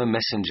amongst them a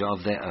messenger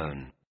of their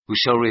own, who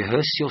shall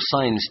rehearse your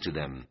signs to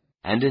them,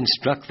 and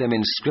instruct them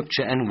in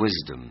scripture and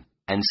wisdom,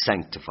 and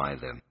sanctify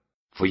them.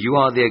 For you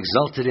are the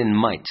exalted in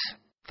might,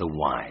 the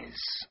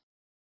wise.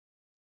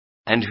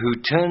 And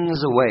who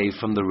turns away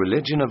from the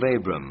religion of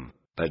Abram,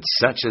 but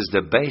such as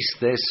debase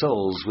their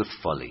souls with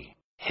folly.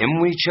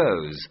 Him we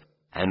chose,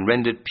 and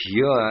rendered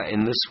pure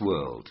in this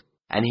world,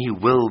 and he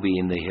will be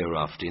in the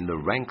hereafter in the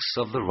ranks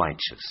of the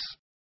righteous.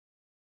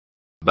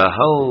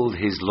 Behold,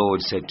 his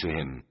Lord said to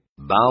him,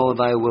 Bow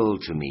thy will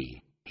to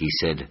me. He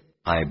said,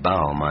 I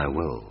bow my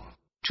will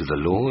to the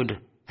Lord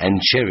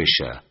and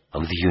cherisher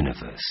of the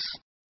universe.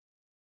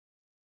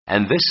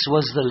 And this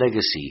was the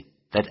legacy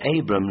that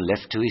Abram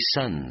left to his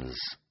sons,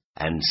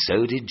 and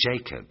so did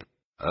Jacob.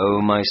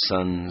 O my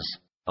sons,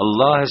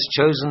 Allah has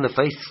chosen the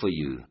faith for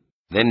you.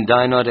 Then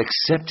die not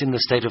except in the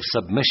state of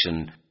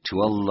submission to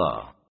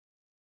Allah.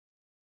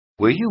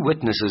 Were you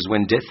witnesses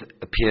when death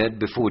appeared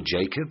before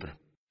Jacob?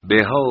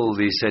 Behold,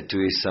 he said to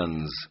his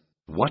sons,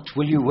 What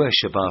will you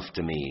worship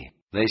after me?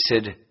 They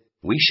said,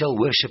 We shall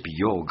worship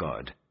your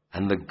God,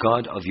 and the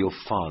God of your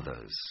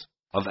fathers,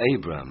 of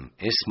Abraham,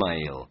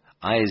 Ismail,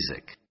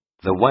 Isaac,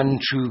 the one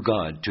true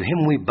God, to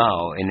him we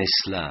bow in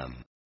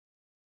Islam.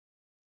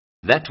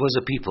 That was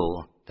a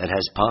people that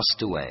has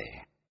passed away.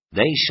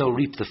 They shall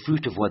reap the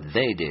fruit of what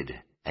they did,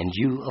 and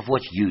you of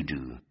what you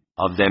do.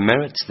 Of their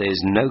merits there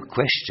is no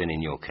question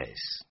in your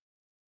case.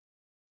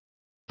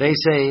 They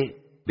say,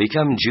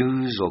 Become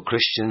Jews or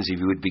Christians if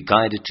you would be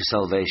guided to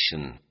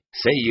salvation.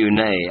 Say you,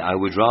 Nay, I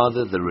would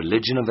rather the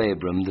religion of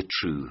Abram the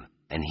true,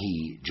 and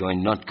he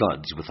joined not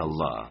gods with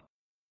Allah.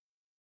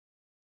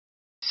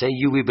 Say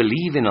you, We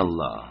believe in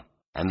Allah,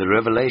 and the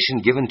revelation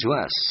given to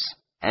us,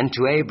 and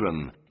to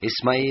Abram,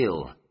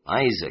 Ismail,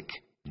 Isaac,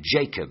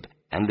 Jacob,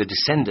 and the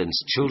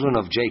descendants, children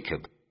of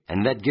Jacob,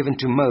 and that given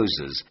to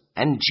Moses,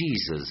 and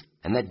Jesus,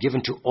 and that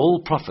given to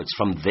all prophets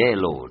from their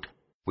Lord.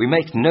 We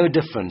make no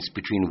difference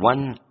between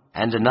one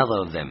and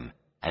another of them,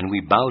 and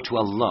we bow to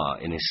Allah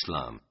in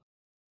Islam.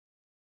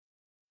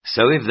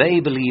 So if they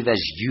believe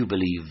as you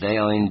believe, they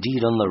are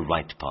indeed on the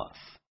right path.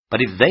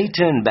 But if they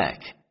turn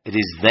back, it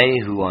is they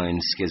who are in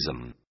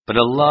schism. But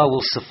Allah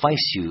will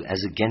suffice you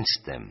as against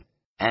them,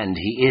 and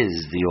He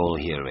is the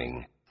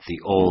all-hearing, the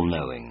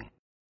all-knowing.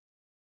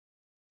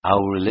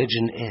 Our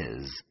religion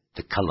is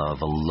the color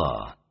of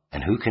Allah,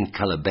 and who can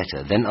color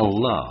better than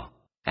Allah?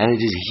 And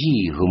it is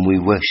He whom we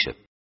worship.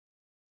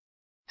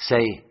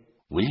 Say,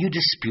 will you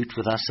dispute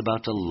with us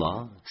about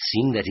Allah,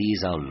 seeing that He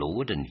is our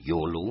Lord and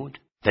your Lord?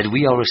 That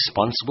we are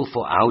responsible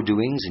for our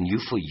doings and you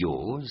for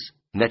yours?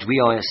 And that we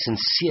are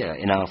sincere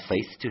in our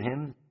faith to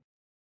Him?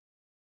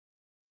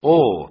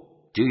 Or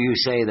do you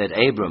say that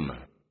Abram,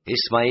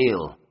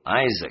 Ismail,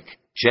 Isaac,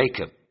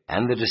 Jacob,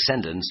 and the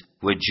descendants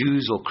were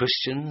Jews or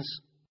Christians?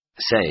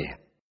 Say,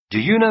 do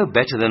you know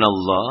better than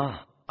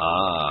Allah?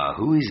 Ah,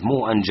 who is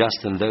more unjust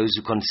than those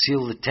who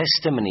conceal the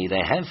testimony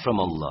they have from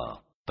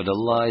Allah? But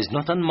Allah is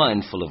not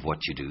unmindful of what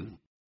you do.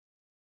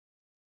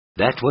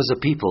 That was a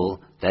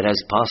people that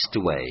has passed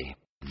away.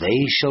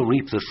 They shall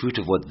reap the fruit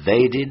of what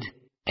they did,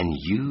 and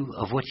you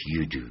of what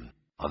you do.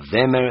 Of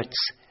their merits,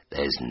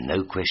 there is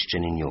no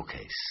question in your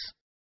case.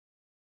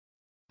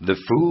 The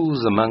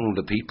fools among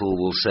the people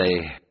will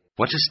say,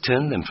 what has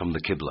turned them from the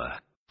Qibla,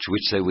 to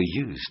which they were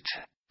used?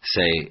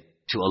 Say,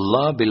 to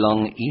Allah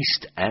belong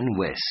east and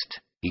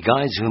west. He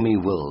guides whom He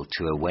will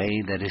to a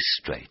way that is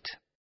straight.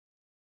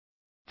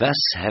 Thus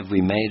have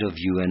we made of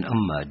you an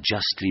ummah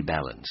justly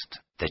balanced,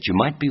 that you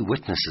might be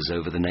witnesses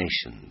over the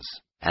nations,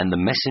 and the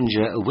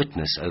messenger a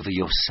witness over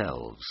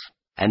yourselves.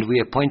 And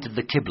we appointed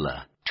the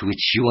Qibla, to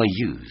which you are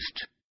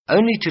used,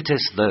 only to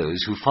test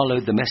those who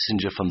followed the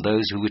messenger from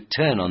those who would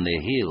turn on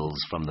their heels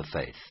from the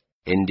faith.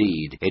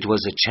 Indeed, it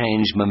was a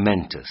change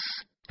momentous,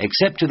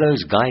 except to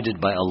those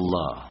guided by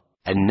Allah,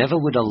 and never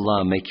would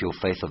Allah make your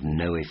faith of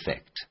no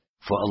effect.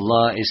 For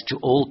Allah is to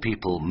all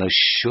people most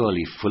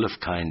surely full of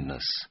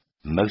kindness,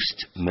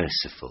 most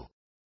merciful.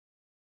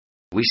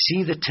 We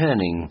see the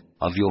turning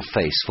of your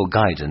face for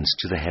guidance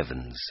to the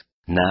heavens.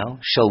 Now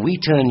shall we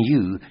turn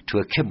you to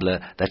a Qibla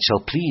that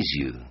shall please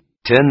you.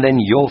 Turn then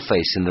your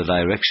face in the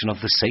direction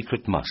of the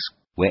sacred mosque.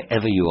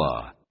 Wherever you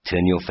are,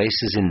 turn your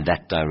faces in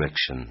that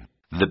direction.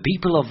 The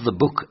people of the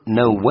book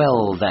know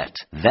well that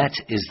that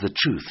is the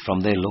truth from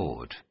their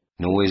Lord,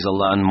 nor is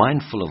Allah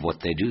unmindful of what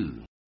they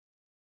do.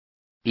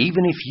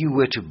 Even if you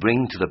were to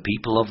bring to the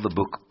people of the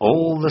book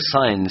all the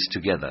signs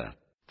together,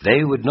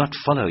 they would not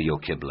follow your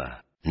Qibla,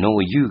 nor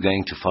were you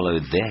going to follow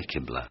their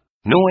Qibla.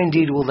 Nor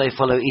indeed will they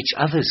follow each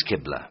other's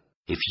Qibla.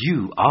 If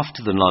you,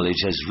 after the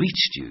knowledge has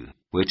reached you,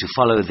 were to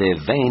follow their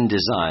vain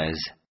desires,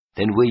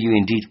 then were you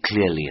indeed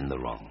clearly in the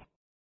wrong.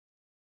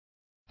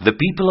 The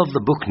people of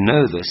the book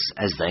know this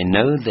as they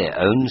know their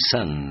own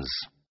sons.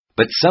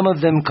 But some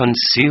of them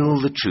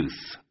conceal the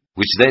truth,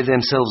 which they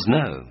themselves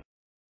know.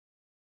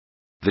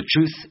 The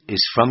truth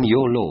is from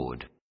your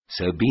Lord,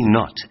 so be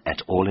not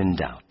at all in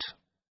doubt.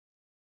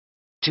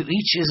 To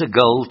each is a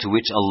goal to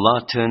which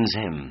Allah turns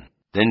him.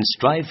 Then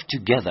strive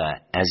together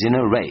as in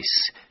a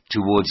race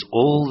towards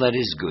all that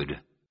is good.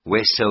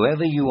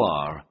 Wheresoever you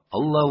are,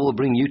 Allah will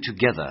bring you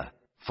together,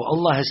 for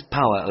Allah has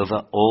power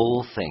over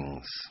all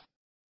things.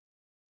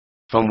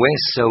 From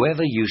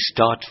wheresoever you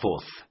start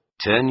forth,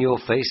 turn your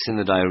face in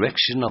the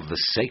direction of the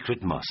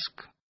sacred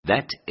mosque.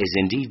 That is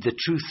indeed the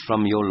truth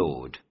from your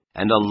Lord,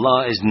 and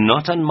Allah is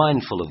not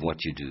unmindful of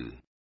what you do.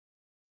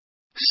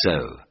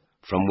 So,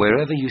 from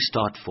wherever you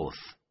start forth,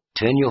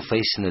 turn your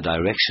face in the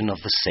direction of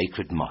the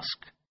sacred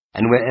mosque,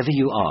 and wherever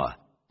you are,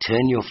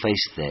 turn your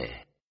face there,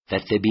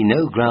 that there be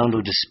no ground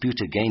or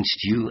dispute against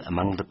you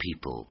among the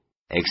people,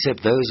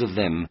 except those of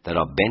them that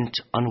are bent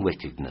on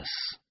wickedness.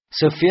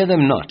 So fear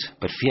them not,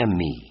 but fear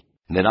me,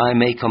 that I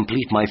may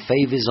complete my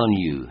favors on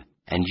you,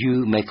 and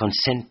you may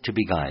consent to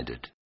be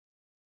guided.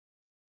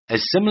 A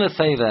similar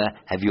favor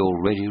have you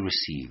already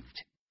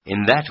received,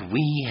 in that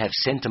we have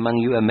sent among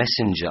you a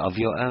messenger of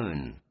your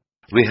own,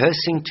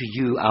 rehearsing to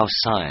you our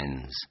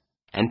signs,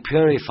 and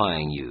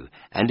purifying you,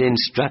 and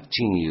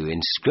instructing you in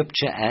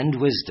scripture and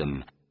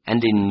wisdom,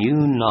 and in new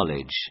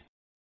knowledge.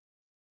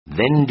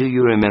 Then do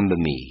you remember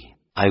me?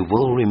 I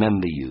will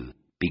remember you.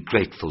 Be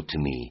grateful to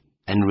me,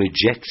 and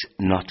reject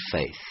not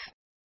faith.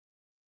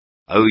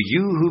 O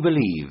you who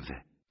believe,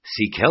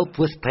 seek help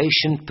with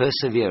patient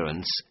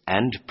perseverance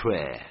and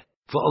prayer,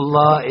 for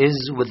Allah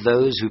is with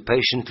those who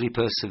patiently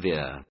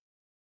persevere.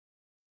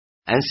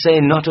 And say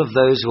not of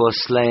those who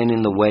are slain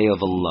in the way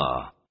of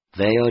Allah,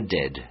 they are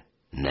dead.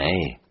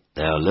 Nay,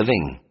 they are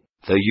living,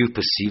 though you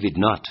perceive it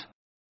not.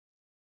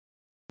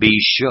 Be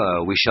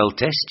sure we shall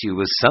test you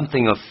with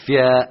something of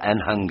fear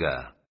and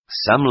hunger,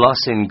 some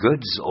loss in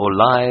goods or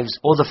lives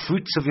or the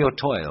fruits of your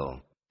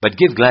toil. But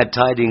give glad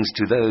tidings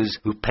to those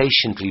who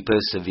patiently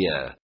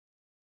persevere,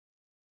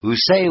 who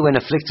say when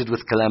afflicted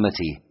with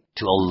calamity,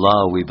 to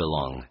Allah we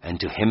belong, and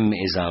to Him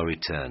is our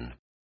return.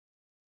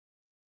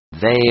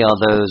 They are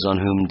those on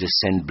whom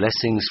descend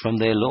blessings from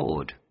their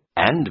Lord,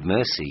 and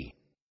mercy,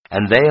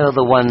 and they are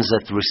the ones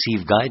that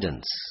receive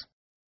guidance.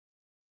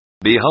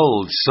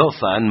 Behold,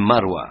 Safa and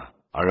Marwa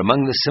are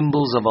among the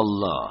symbols of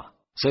Allah.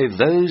 So if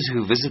those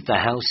who visit the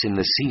house in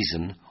the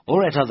season,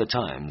 or at other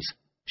times,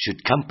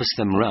 should compass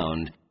them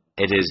round,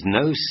 it is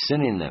no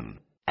sin in them.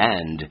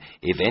 And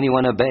if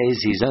anyone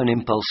obeys his own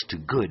impulse to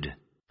good,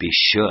 be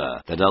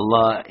sure that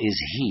Allah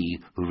is He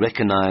who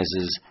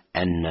recognizes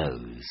and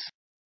knows.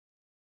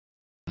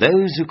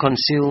 Those who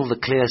conceal the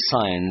clear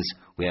signs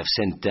we have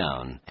sent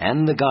down,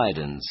 and the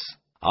guidance,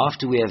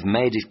 after we have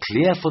made it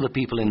clear for the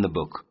people in the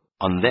book,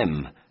 on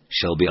them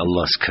shall be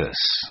Allah's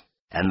curse,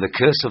 and the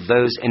curse of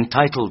those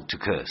entitled to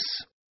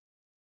curse.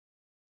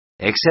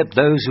 Except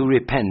those who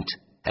repent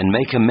and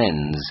make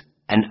amends,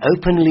 and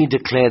openly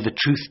declare the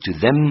truth, to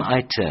them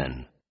I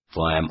turn,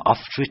 for I am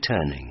oft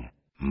returning,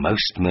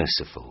 most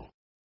merciful.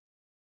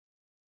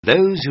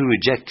 Those who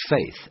reject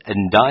faith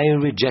and die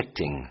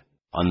rejecting,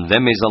 on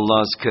them is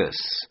Allah's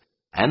curse,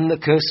 and the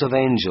curse of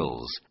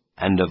angels,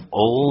 and of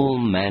all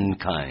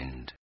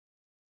mankind.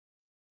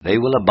 They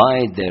will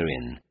abide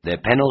therein, their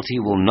penalty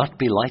will not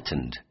be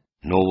lightened,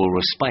 nor will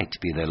respite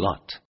be their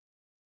lot.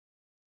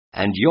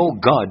 And your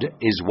God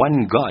is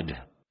one God,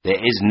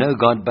 there is no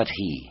God but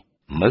He,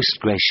 most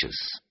gracious,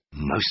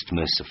 most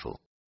merciful.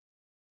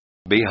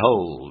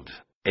 Behold,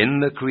 in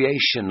the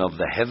creation of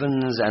the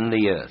heavens and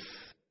the earth,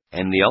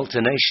 in the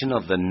alternation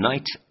of the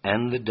night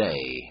and the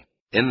day,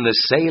 in the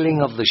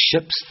sailing of the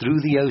ships through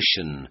the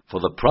ocean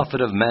for the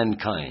profit of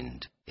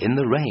mankind, in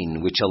the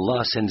rain which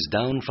Allah sends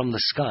down from the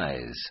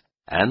skies,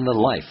 and the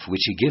life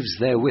which He gives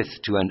therewith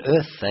to an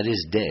earth that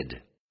is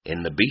dead,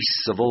 in the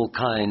beasts of all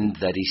kind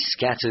that He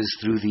scatters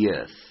through the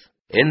earth,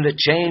 in the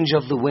change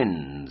of the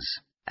winds,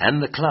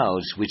 and the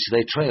clouds which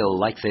they trail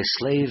like their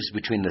slaves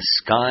between the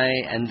sky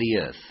and the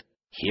earth,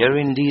 here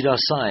indeed are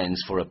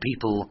signs for a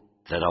people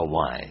that are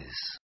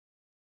wise.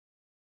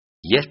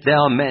 Yet there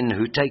are men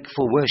who take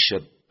for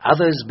worship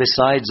others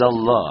besides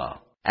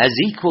Allah, as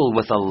equal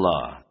with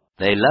Allah.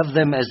 They love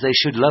them as they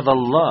should love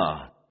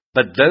Allah.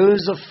 But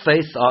those of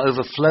faith are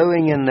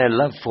overflowing in their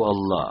love for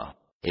Allah.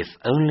 If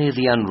only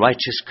the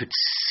unrighteous could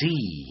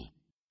see,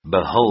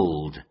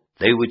 behold,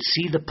 they would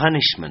see the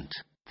punishment,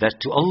 that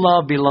to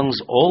Allah belongs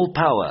all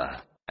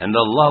power, and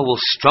Allah will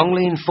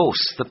strongly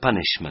enforce the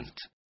punishment.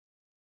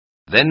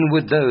 Then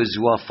would those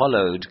who are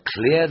followed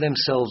clear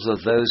themselves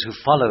of those who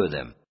follow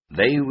them.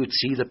 They would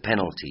see the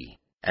penalty,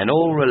 and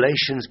all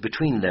relations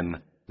between them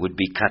would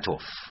be cut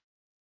off.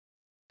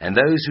 And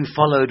those who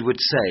followed would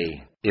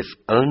say, if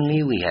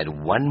only we had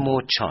one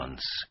more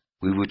chance,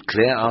 we would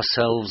clear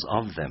ourselves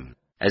of them,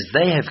 as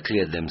they have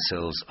cleared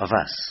themselves of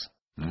us.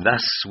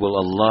 Thus will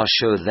Allah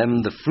show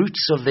them the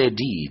fruits of their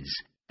deeds,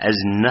 as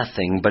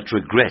nothing but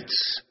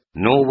regrets,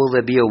 nor will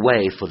there be a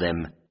way for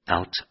them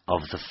out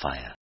of the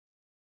fire.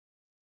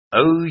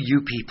 O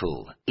you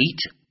people, eat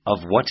of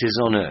what is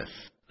on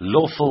earth,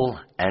 lawful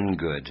and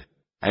good,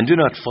 and do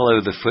not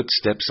follow the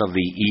footsteps of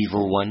the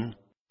evil one,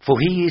 for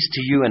he is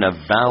to you an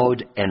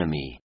avowed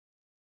enemy.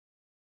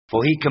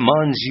 For he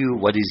commands you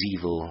what is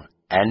evil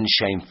and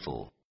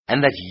shameful,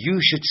 and that you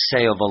should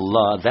say of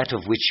Allah that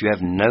of which you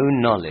have no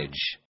knowledge.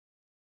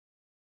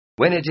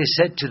 When it is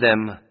said to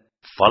them,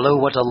 follow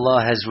what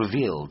Allah has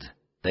revealed,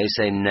 they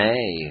say,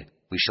 nay,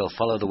 we shall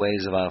follow the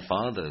ways of our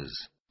fathers.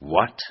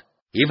 What?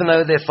 Even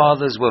though their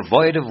fathers were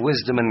void of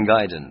wisdom and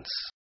guidance.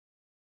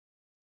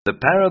 The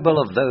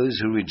parable of those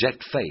who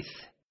reject faith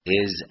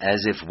is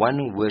as if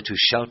one were to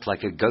shout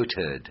like a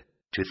goatherd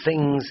to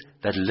things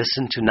that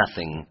listen to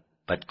nothing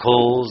but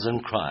calls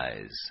and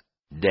cries.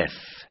 Deaf,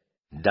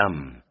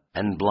 dumb,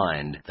 and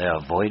blind, they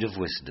are void of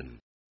wisdom.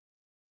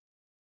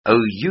 O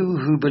you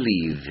who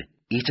believe,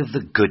 eat of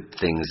the good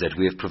things that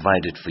we have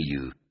provided for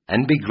you,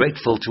 and be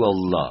grateful to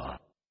Allah,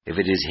 if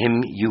it is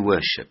Him you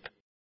worship.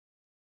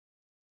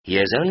 He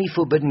has only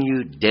forbidden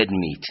you dead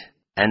meat,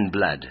 and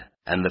blood,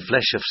 and the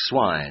flesh of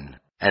swine,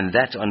 and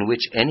that on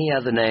which any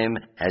other name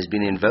has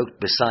been invoked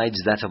besides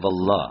that of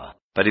Allah.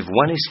 But if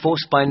one is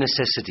forced by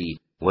necessity,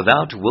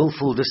 without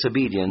willful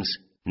disobedience,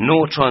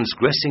 nor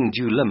transgressing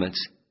due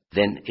limits,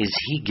 then is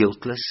he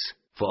guiltless?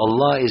 For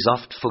Allah is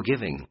oft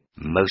forgiving,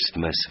 most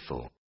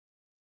merciful.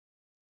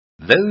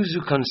 Those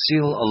who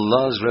conceal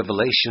Allah's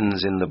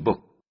revelations in the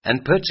book,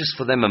 and purchase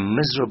for them a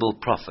miserable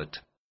profit,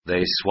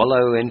 they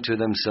swallow into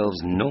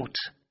themselves naught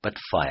but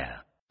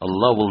fire.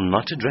 Allah will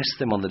not address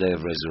them on the day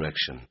of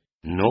resurrection,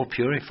 nor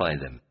purify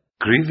them.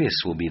 Grievous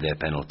will be their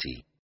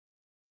penalty.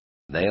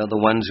 They are the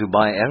ones who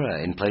buy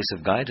error in place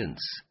of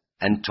guidance,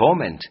 and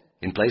torment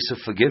in place of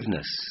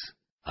forgiveness.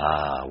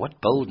 Ah,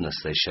 what boldness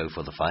they show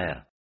for the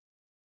fire.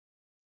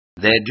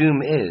 Their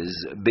doom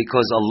is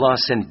because Allah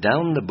sent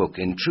down the book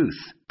in truth,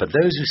 but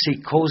those who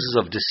seek causes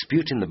of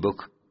dispute in the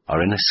book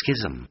are in a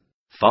schism,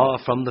 far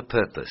from the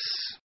purpose.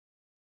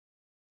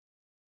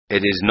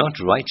 It is not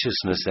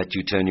righteousness that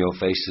you turn your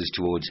faces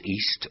towards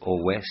east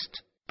or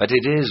west, but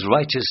it is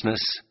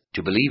righteousness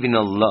to believe in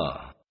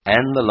Allah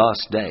and the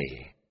last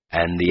day,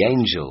 and the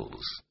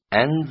angels,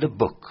 and the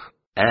book,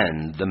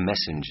 and the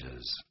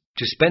messengers,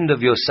 to spend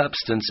of your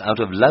substance out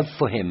of love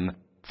for Him,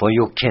 for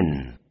your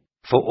kin,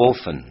 for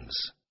orphans,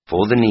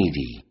 for the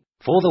needy,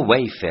 for the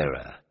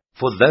wayfarer,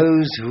 for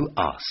those who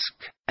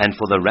ask, and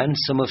for the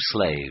ransom of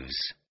slaves,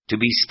 to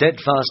be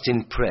steadfast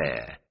in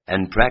prayer,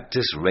 and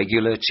practice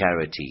regular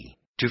charity,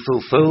 to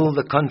fulfill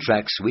the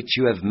contracts which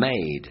you have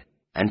made,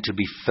 and to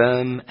be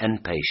firm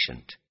and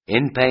patient,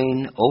 in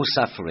pain or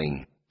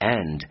suffering,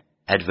 and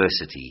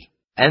adversity.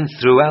 And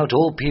throughout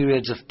all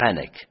periods of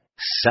panic,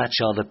 such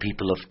are the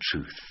people of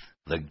truth,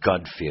 the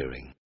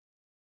God-fearing.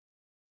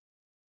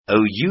 O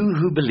you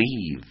who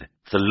believe,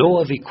 the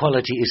law of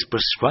equality is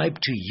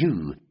prescribed to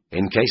you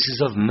in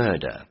cases of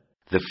murder,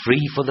 the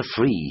free for the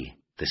free,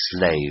 the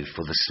slave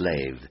for the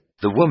slave,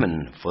 the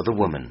woman for the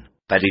woman.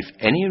 But if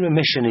any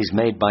remission is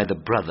made by the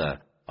brother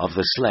of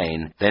the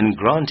slain, then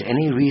grant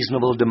any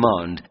reasonable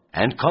demand,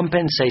 and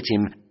compensate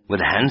him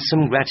with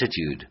handsome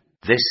gratitude.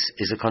 This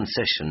is a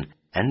concession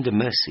and a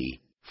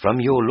mercy from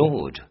your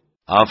Lord.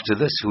 After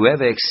this,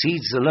 whoever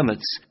exceeds the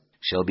limits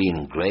shall be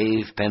in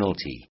grave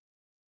penalty.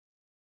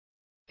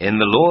 In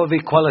the law of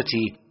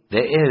equality,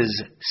 there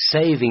is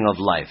saving of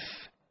life.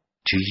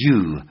 To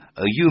you,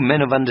 O you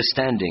men of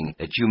understanding,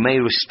 that you may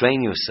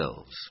restrain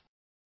yourselves.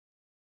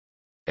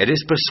 It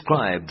is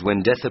prescribed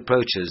when death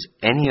approaches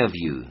any of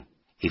you,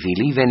 if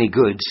he leave any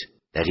goods,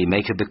 that he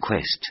make a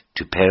bequest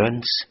to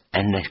parents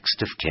and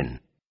next of kin,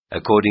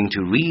 according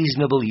to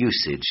reasonable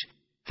usage.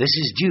 This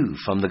is due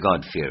from the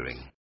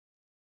God-fearing.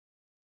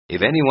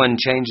 If anyone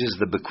changes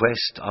the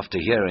bequest after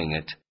hearing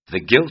it,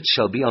 the guilt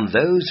shall be on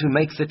those who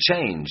make the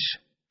change,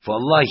 for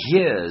Allah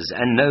hears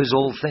and knows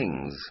all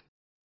things.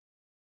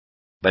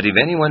 But if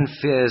anyone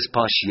fears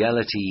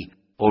partiality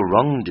or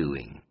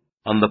wrongdoing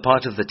on the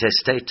part of the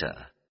testator,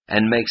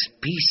 and makes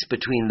peace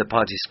between the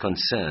parties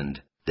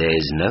concerned, there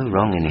is no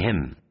wrong in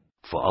him,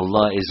 for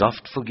Allah is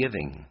oft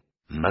forgiving,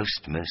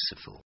 most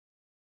merciful.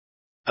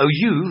 O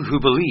you who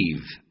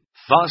believe,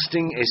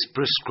 fasting is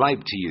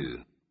prescribed to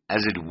you,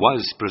 as it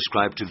was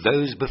prescribed to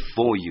those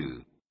before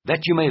you,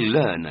 that you may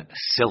learn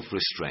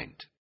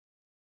self-restraint.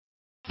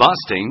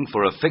 Fasting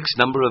for a fixed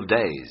number of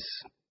days.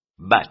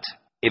 But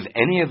if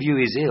any of you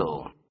is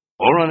ill,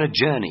 or on a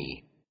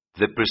journey,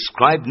 the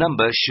prescribed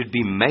number should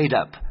be made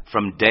up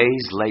from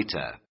days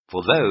later.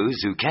 For those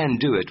who can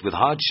do it with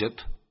hardship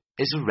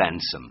is a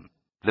ransom,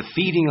 the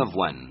feeding of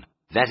one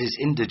that is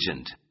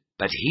indigent,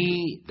 but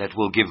he that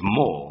will give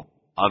more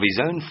of his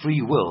own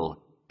free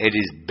will, it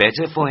is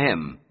better for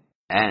him,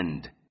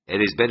 and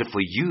it is better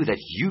for you that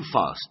you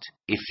fast,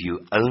 if you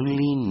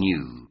only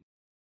knew.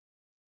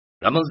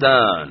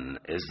 Ramadan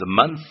is the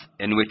month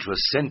in which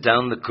was sent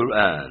down the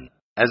Quran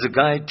as a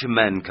guide to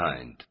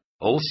mankind,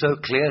 also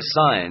clear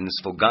signs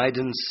for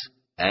guidance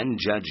and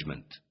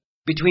judgment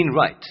between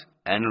right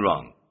and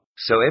wrong.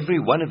 So every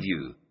one of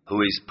you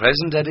who is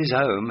present at his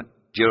home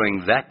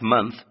during that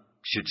month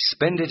should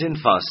spend it in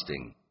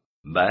fasting.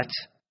 But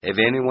if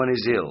anyone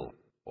is ill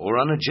or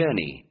on a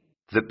journey,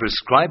 the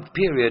prescribed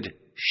period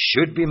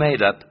should be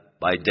made up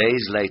by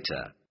days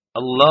later.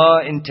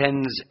 Allah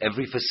intends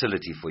every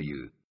facility for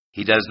you.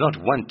 He does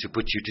not want to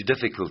put you to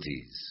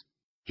difficulties.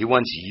 He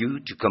wants you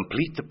to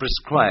complete the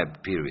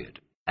prescribed period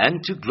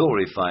and to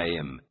glorify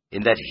Him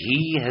in that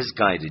He has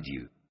guided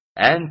you,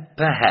 and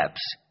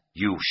perhaps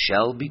you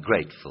shall be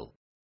grateful.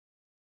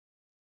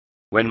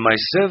 When my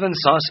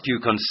servants ask you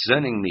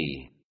concerning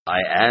me, I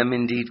am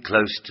indeed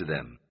close to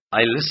them.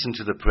 I listen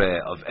to the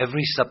prayer of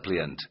every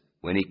suppliant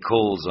when he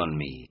calls on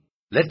me.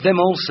 Let them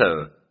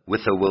also,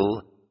 with a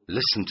will,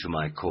 listen to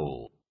my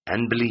call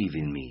and believe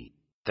in me,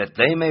 that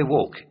they may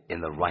walk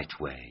in the right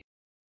way.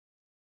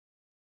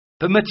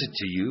 Permitted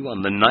to you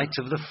on the night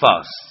of the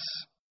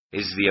fasts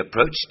is the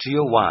approach to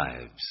your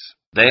wives.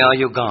 They are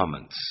your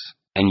garments,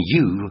 and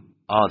you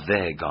are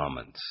their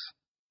garments.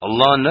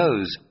 Allah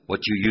knows what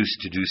you used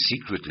to do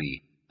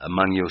secretly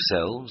among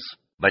yourselves,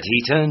 but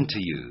He turned to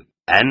you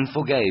and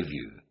forgave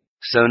you.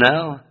 So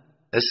now,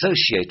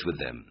 associate with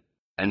them,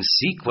 and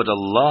seek what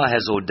Allah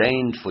has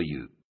ordained for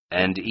you,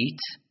 and eat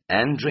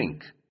and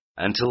drink,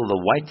 until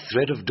the white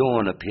thread of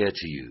dawn appear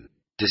to you,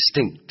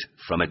 distinct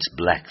from its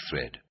black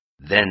thread.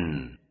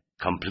 Then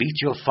complete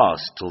your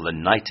fast till the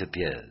night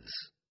appears.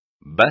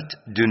 But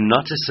do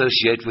not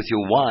associate with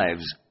your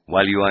wives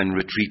while you are in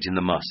retreat in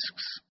the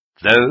mosques.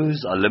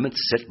 Those are limits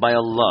set by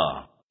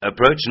Allah.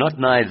 Approach not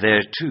nigh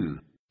thereto.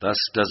 Thus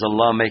does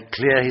Allah make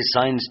clear His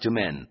signs to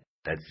men,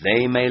 that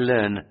they may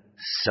learn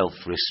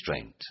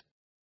self-restraint.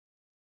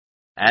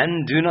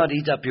 And do not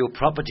eat up your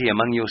property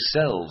among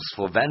yourselves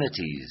for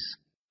vanities,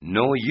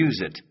 nor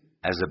use it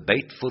as a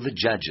bait for the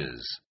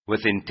judges,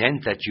 with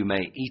intent that you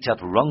may eat up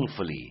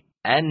wrongfully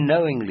and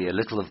knowingly a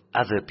little of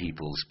other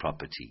people's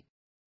property.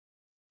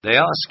 They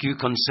ask you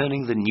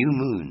concerning the new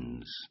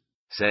moons.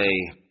 Say,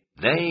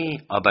 they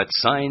are but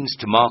signs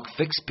to mark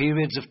fixed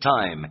periods of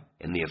time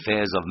in the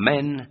affairs of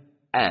men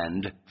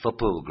and for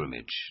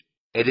pilgrimage.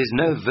 It is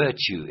no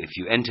virtue if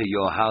you enter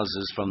your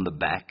houses from the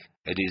back.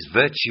 It is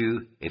virtue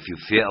if you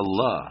fear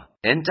Allah.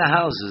 Enter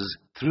houses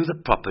through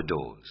the proper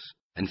doors,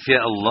 and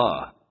fear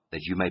Allah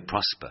that you may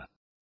prosper.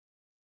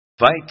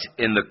 Fight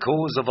in the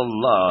cause of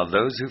Allah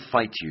those who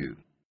fight you,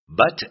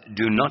 but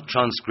do not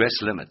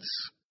transgress limits,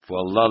 for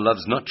Allah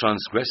loves not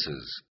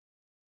transgressors.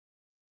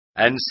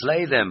 And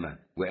slay them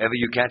wherever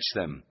you catch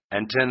them,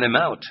 and turn them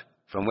out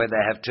from where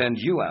they have turned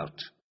you out.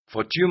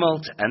 For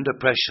tumult and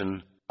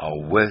oppression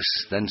are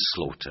worse than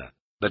slaughter.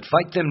 But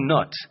fight them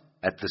not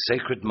at the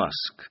sacred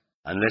mosque,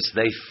 unless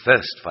they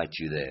first fight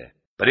you there.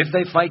 But if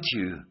they fight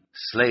you,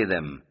 slay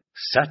them.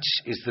 Such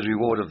is the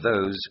reward of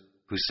those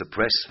who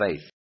suppress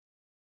faith.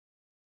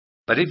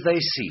 But if they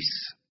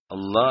cease,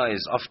 Allah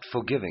is oft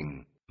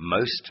forgiving,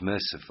 most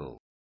merciful.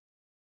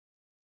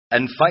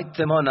 And fight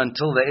them on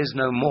until there is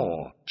no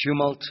more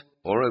tumult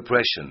or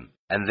oppression,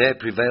 and there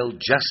prevail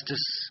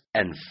justice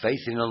and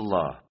faith in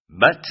Allah.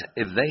 But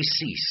if they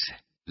cease,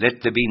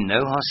 let there be no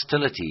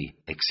hostility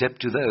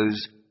except to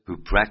those who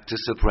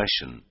practice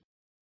oppression.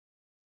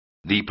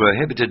 The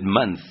prohibited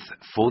month,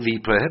 for the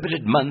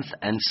prohibited month,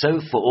 and so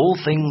for all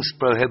things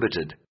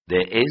prohibited,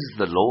 there is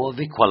the law of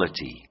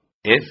equality.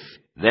 If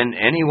then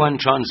anyone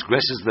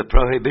transgresses the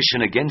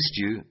prohibition against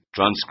you,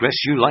 transgress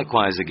you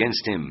likewise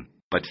against him.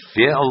 But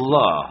fear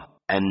Allah,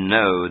 and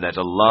know that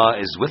Allah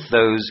is with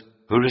those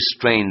who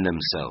restrain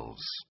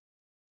themselves.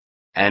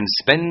 And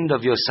spend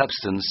of your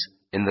substance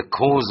in the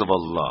cause of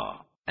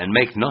Allah, and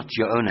make not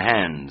your own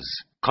hands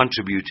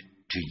contribute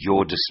to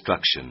your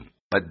destruction,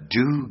 but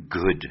do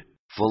good,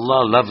 for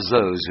Allah loves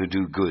those who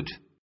do good.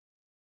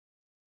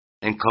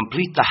 And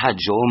complete the Hajj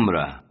or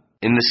Umrah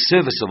in the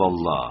service of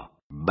Allah.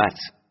 But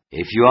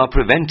if you are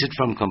prevented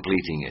from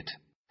completing it,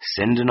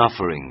 send an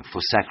offering for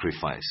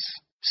sacrifice,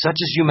 such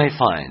as you may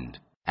find,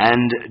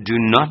 and do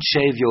not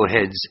shave your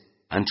heads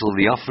until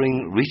the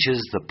offering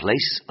reaches the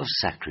place of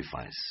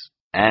sacrifice.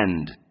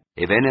 And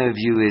if any of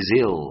you is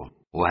ill,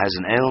 or has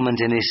an ailment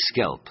in his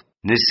scalp,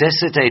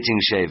 necessitating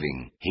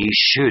shaving, he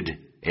should,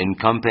 in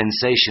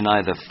compensation,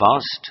 either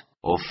fast,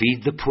 or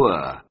feed the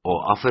poor,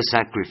 or offer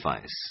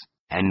sacrifice.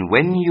 And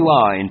when you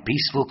are in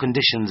peaceful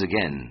conditions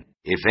again,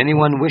 if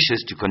anyone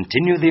wishes to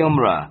continue the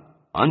Umrah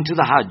unto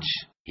the Hajj,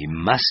 he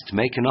must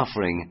make an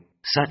offering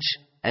such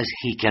as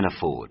he can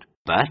afford.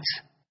 But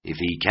if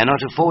he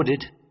cannot afford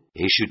it,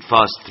 he should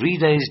fast 3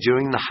 days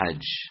during the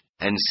Hajj,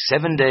 and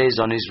 7 days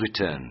on his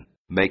return,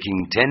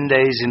 making 10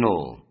 days in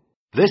all.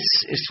 This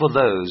is for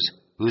those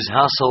whose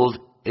household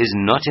is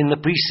not in the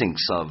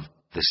precincts of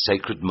the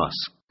sacred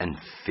mosque, and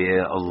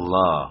fear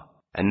Allah,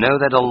 and know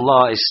that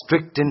Allah is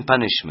strict in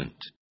punishment.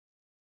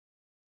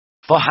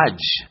 For Hajj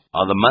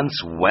are the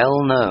months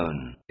well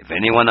known. If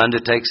anyone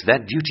undertakes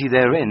that duty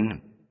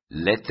therein,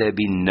 let there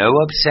be no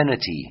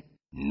obscenity,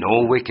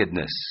 nor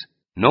wickedness,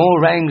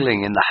 nor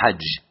wrangling in the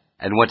Hajj,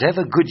 and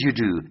whatever good you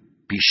do,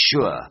 be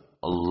sure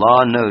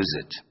Allah knows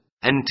it.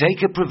 And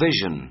take a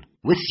provision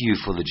with you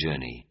for the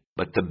journey.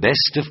 But the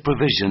best of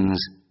provisions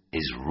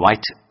is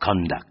right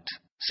conduct.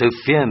 So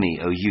fear me,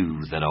 O you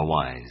that are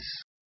wise.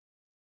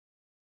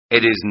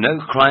 It is no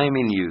crime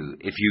in you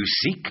if you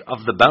seek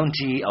of the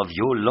bounty of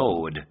your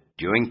Lord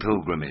during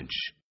pilgrimage.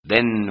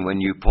 Then when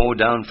you pour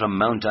down from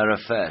Mount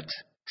Arafat,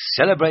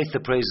 celebrate the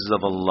praises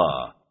of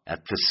Allah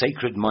at the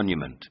sacred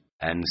monument,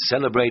 and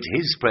celebrate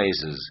His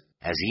praises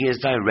as He has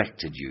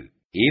directed you,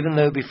 even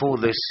though before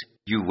this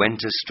you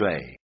went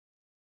astray.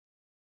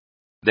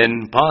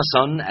 Then pass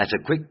on at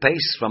a quick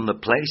pace from the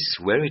place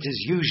where it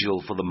is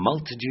usual for the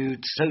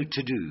multitude so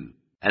to do,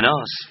 and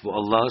ask for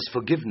Allah's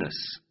forgiveness,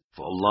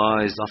 for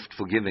Allah is oft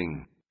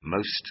forgiving,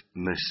 most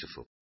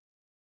merciful.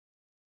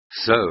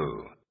 So,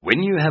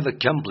 When you have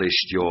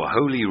accomplished your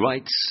holy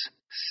rites,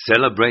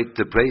 celebrate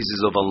the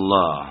praises of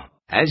Allah,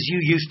 as you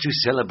used to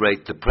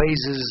celebrate the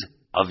praises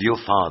of your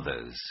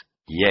fathers,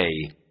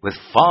 yea, with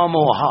far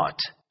more heart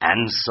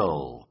and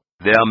soul.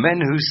 There are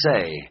men who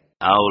say,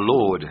 Our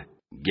Lord,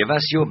 give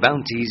us your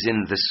bounties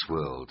in this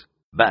world,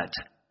 but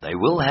they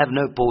will have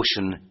no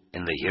portion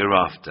in the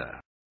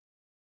hereafter.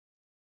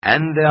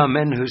 And there are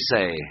men who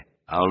say,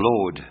 Our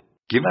Lord,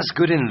 give us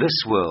good in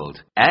this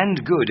world,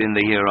 and good in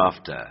the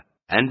hereafter,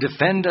 and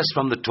defend us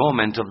from the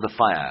torment of the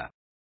fire.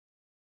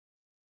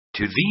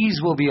 To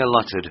these will be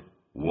allotted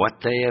what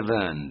they have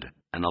earned,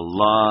 and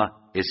Allah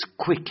is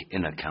quick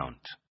in account.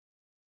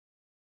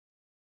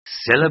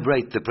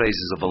 Celebrate the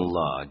praises of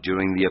Allah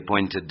during the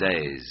appointed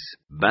days,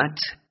 but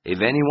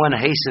if anyone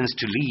hastens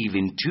to leave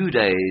in 2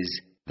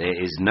 days,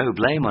 there is no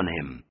blame on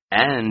him.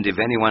 And if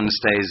anyone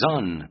stays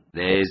on,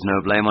 there is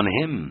no blame on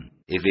him.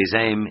 If his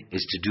aim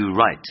is to do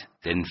right,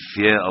 then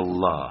fear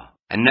Allah,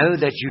 and know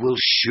that you will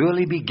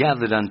surely be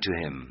gathered unto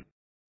Him.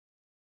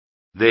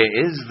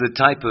 There is the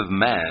type of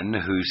man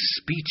whose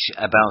speech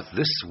about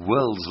this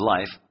world's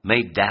life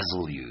may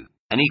dazzle you,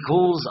 and he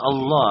calls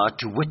Allah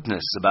to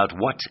witness about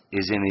what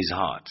is in his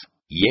heart.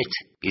 Yet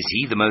is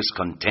he the most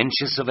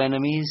contentious of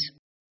enemies?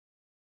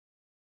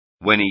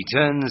 When he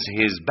turns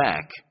his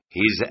back,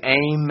 his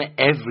aim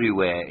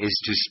everywhere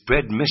is to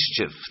spread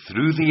mischief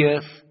through the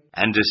earth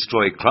and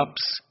destroy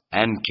crops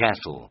and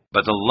cattle.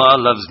 But Allah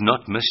loves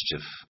not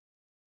mischief.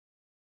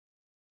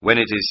 When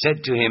it is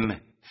said to him,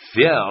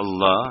 Fear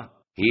Allah,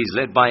 he is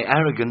led by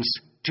arrogance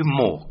to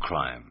more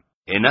crime.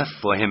 Enough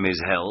for him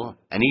is hell,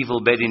 an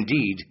evil bed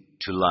indeed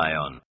to lie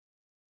on.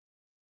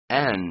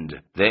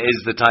 And there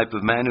is the type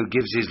of man who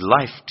gives his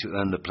life to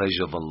earn the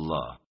pleasure of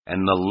Allah,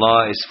 and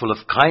Allah is full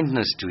of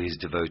kindness to His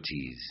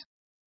devotees.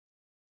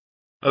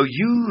 O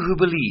you who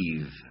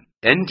believe,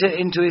 enter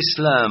into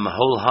Islam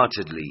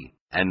wholeheartedly,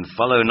 and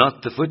follow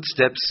not the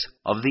footsteps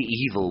of the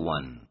evil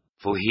one,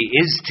 for he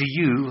is to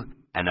you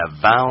an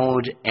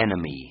avowed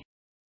enemy.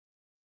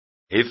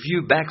 If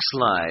you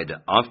backslide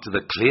after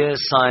the clear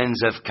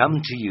signs have come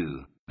to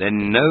you,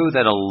 then know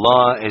that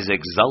Allah is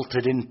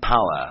exalted in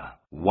power,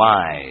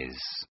 wise.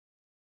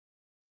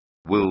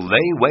 Will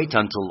they wait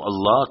until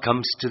Allah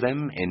comes to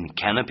them in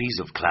canopies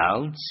of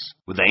clouds,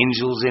 with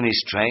angels in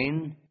His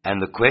train? And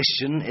the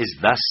question is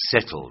thus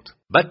settled.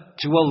 But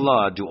to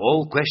Allah do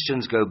all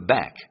questions go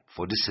back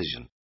for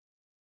decision.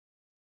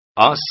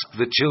 Ask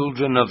the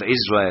children of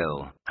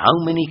Israel how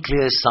many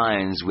clear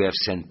signs we have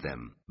sent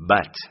them.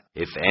 But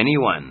if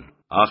anyone,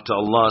 after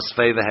Allah's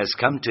favor has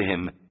come to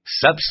him,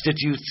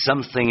 substitutes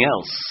something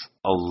else,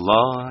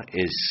 Allah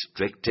is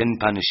strict in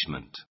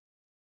punishment.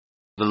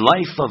 The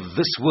life of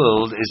this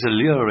world is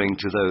alluring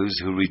to those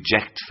who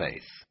reject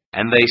faith,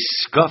 and they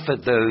scoff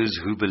at those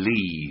who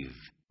believe.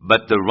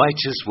 But the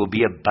righteous will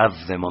be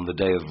above them on the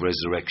day of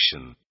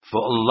resurrection,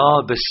 for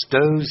Allah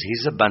bestows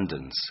His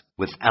abundance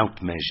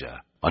without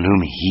measure on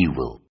whom He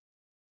will.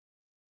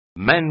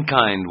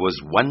 Mankind was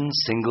one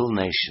single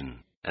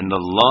nation, and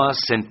Allah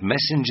sent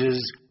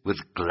messengers with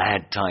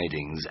glad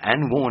tidings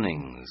and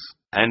warnings,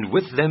 and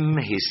with them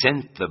He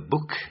sent the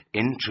book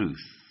in truth,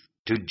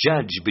 to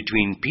judge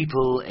between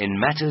people in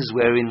matters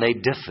wherein they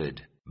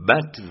differed.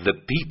 But the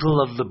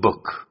people of the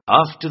book,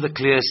 after the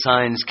clear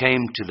signs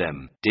came to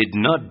them, did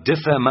not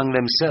differ among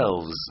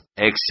themselves,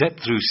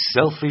 except through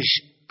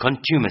selfish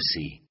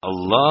contumacy.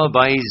 Allah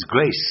by His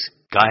grace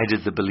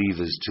guided the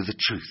believers to the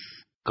truth,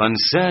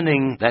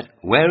 concerning that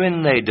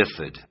wherein they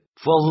differed.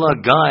 For Allah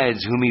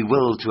guides whom He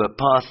will to a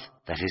path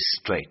that is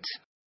straight.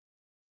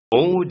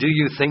 Or do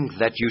you think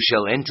that you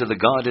shall enter the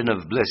garden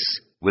of bliss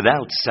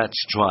without such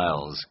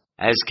trials,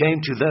 as came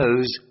to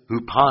those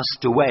who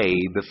passed away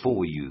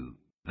before you?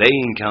 They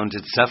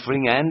encountered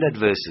suffering and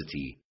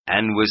adversity,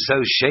 and were so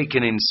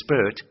shaken in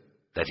spirit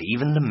that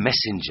even the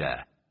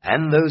messenger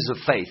and those of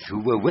faith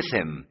who were with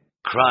him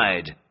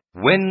cried,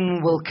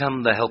 When will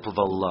come the help of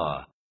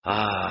Allah?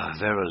 Ah,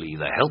 verily,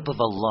 the help of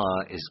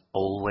Allah is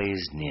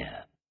always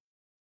near.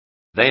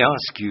 They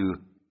ask you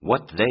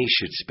what they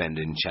should spend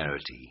in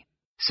charity.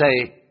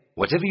 Say,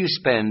 whatever you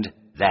spend,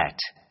 that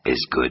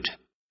is good,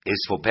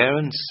 is for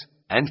parents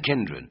and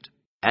kindred,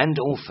 and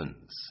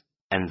orphans,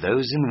 and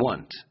those in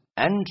want,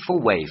 and for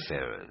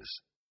wayfarers.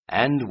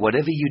 And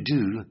whatever you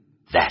do,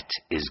 that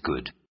is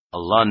good.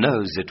 Allah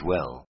knows it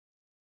well.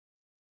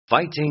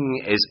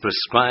 Fighting is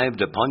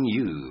prescribed upon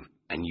you,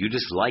 and you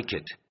dislike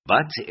it.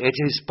 But it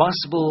is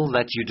possible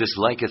that you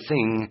dislike a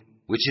thing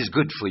which is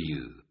good for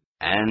you,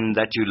 and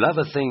that you love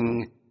a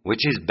thing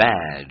which is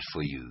bad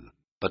for you.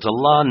 But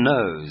Allah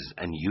knows,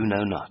 and you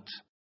know not.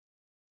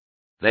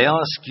 They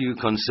ask you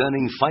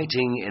concerning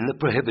fighting in the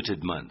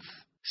prohibited month.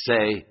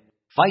 Say,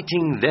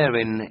 fighting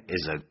therein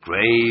is a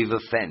grave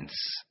offense.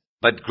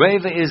 But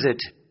graver is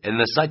it in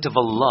the sight of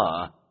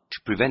Allah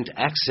to prevent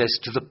access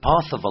to the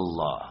path of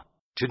Allah,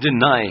 to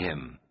deny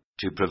Him,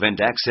 to prevent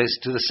access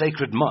to the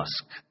sacred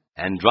mosque,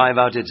 and drive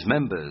out its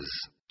members.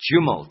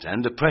 Tumult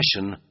and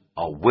oppression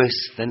are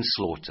worse than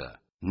slaughter.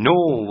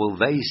 Nor will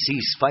they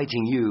cease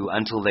fighting you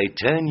until they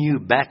turn you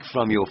back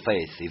from your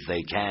faith if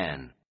they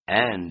can.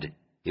 And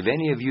if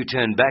any of you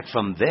turn back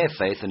from their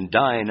faith and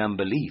die in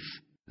unbelief,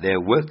 their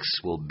works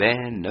will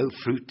bear no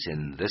fruit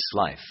in this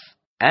life.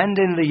 And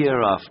in the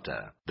year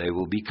after, they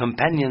will be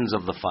companions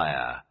of the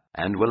fire,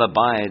 and will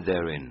abide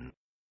therein.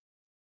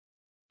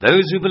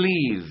 Those who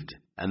believed,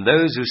 and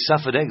those who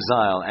suffered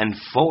exile, and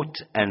fought,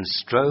 and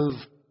strove,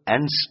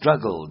 and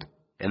struggled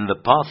in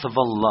the path of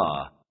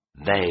Allah,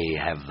 they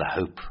have the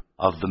hope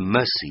of the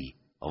mercy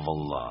of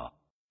Allah.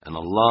 And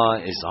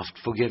Allah is oft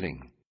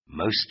forgiving,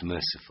 most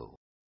merciful.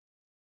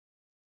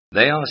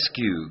 They ask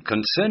you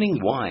concerning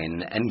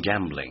wine and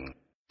gambling.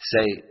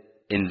 Say,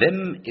 in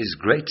them is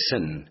great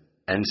sin,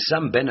 and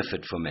some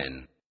benefit for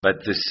men, but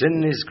the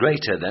sin is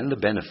greater than the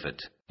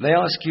benefit. They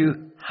ask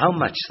you how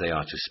much they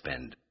are to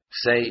spend.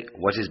 Say,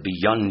 what is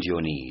beyond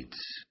your needs.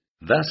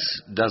 Thus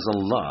does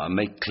Allah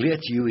make clear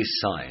to you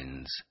His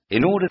signs,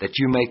 in order that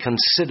you may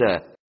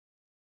consider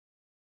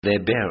their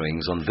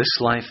bearings on this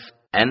life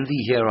and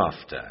the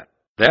hereafter.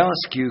 They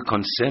ask you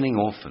concerning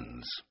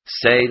orphans.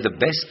 Say, the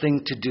best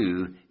thing to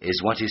do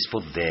is what is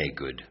for their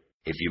good.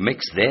 If you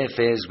mix their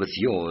affairs with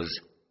yours,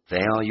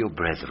 they are your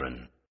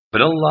brethren.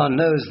 But Allah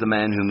knows the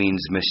man who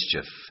means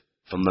mischief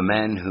from the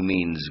man who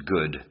means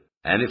good.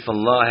 And if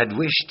Allah had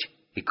wished,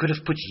 He could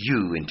have put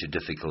you into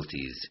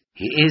difficulties.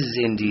 He is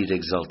indeed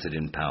exalted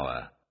in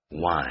power,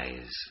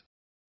 wise.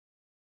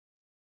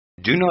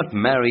 Do not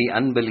marry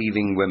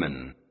unbelieving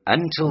women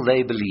until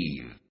they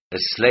believe. A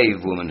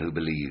slave woman who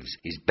believes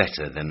is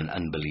better than an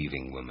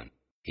unbelieving woman,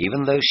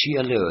 even though she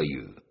allure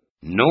you.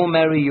 Nor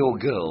marry your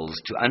girls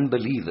to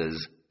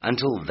unbelievers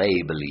until they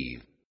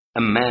believe.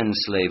 A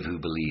man-slave who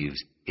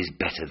believes is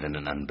better than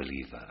an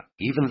unbeliever,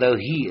 even though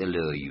he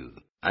allure you.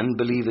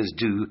 Unbelievers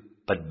do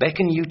but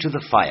beckon you to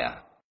the fire,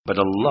 but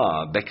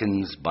Allah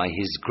beckons by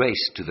His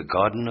grace to the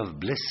garden of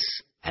bliss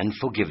and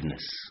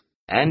forgiveness,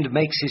 and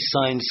makes His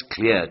signs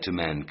clear to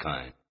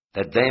mankind,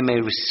 that they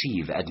may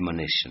receive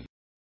admonition.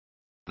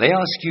 They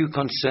ask you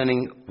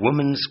concerning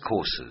women's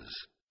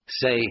courses.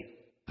 Say,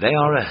 they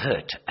are a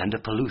hurt and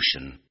a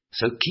pollution,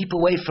 so keep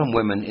away from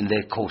women in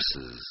their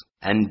courses,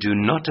 and do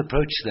not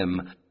approach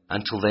them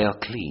until they are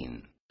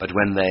clean. But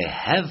when they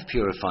have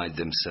purified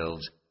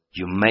themselves,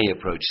 you may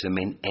approach them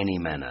in any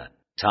manner,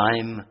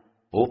 time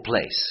or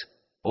place,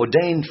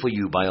 ordained for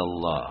you by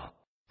Allah.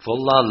 For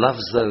Allah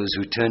loves those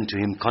who turn to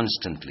Him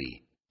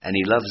constantly, and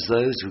He loves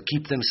those who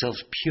keep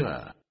themselves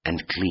pure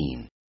and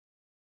clean.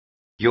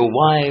 Your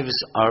wives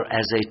are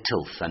as a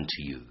tilth unto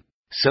you.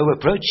 So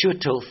approach your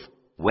tilth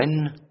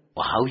when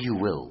or how you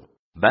will.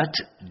 But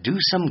do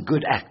some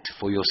good act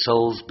for your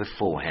souls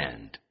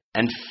beforehand,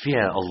 and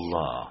fear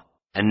Allah,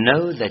 and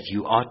know that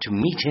you are to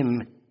meet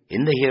Him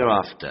in the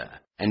hereafter,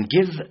 and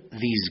give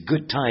these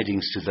good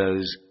tidings to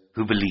those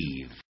who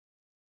believe.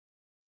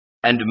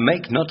 And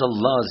make not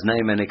Allah's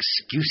name an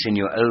excuse in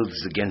your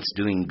oaths against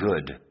doing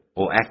good,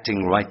 or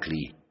acting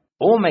rightly,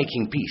 or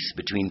making peace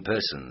between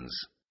persons.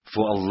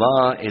 For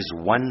Allah is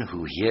one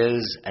who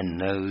hears and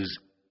knows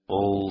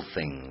all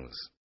things.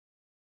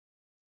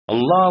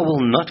 Allah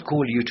will not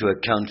call you to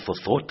account for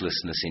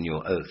thoughtlessness in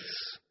your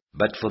oaths,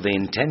 but for the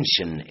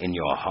intention in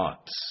your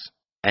hearts.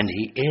 And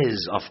He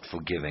is oft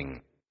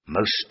forgiving,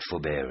 most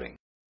forbearing.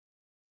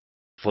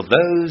 For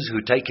those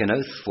who take an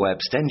oath for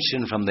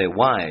abstention from their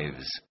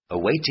wives, a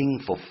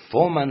waiting for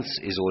 4 months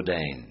is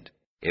ordained.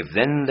 If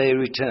then they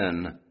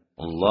return,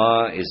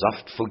 Allah is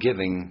oft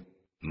forgiving,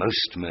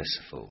 most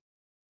merciful.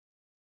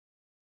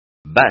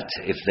 But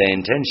if their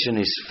intention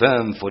is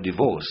firm for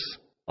divorce,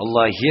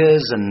 Allah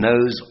hears and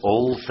knows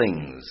all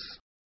things.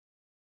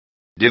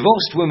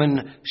 Divorced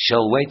women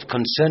shall wait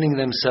concerning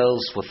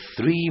themselves for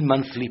 3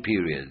 monthly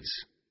periods,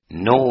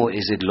 nor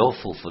is it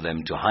lawful for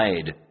them to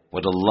hide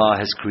what Allah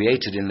has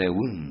created in their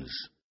wombs,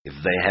 if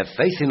they have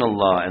faith in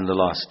Allah and the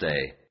last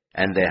day,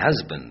 and their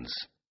husbands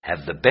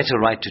have the better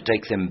right to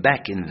take them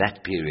back in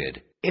that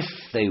period, if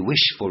they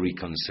wish for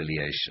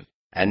reconciliation.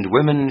 And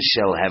women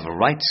shall have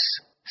rights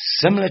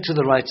similar to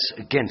the rights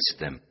against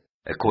them,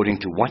 according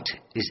to what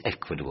is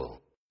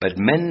equitable. But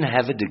men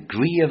have a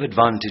degree of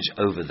advantage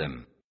over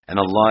them, and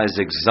Allah is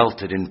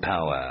exalted in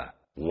power,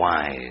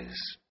 wise.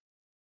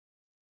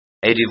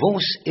 A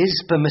divorce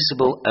is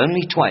permissible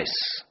only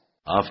twice.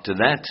 After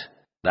that,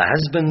 the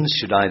husbands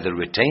should either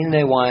retain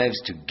their wives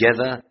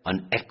together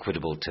on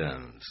equitable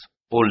terms,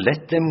 or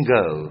let them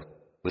go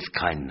with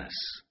kindness.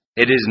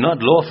 It is not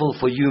lawful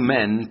for you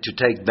men to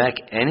take back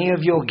any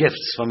of your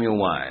gifts from your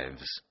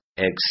wives,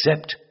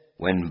 except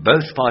when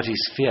both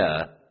parties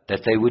fear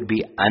that they would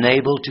be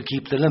unable to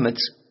keep the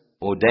limits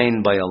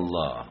ordained by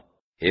Allah.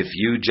 If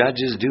you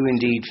judges do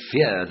indeed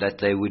fear that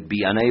they would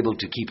be unable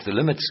to keep the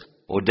limits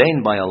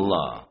ordained by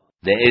Allah,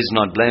 there is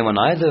not blame on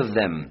either of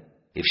them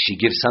if she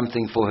gives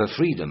something for her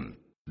freedom.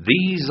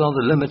 These are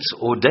the limits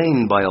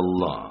ordained by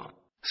Allah,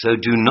 so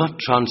do not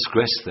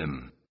transgress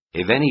them.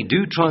 If any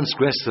do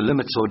transgress the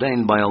limits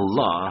ordained by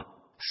Allah,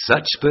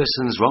 such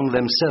persons wrong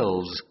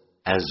themselves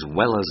as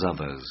well as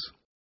others.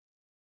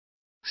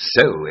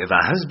 So, if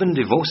a husband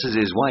divorces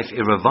his wife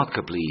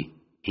irrevocably,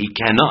 he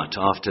cannot,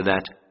 after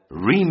that,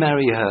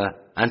 remarry her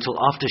until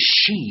after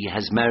she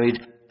has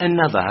married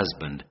another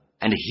husband,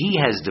 and he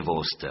has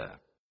divorced her.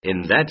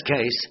 In that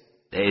case,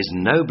 there is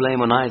no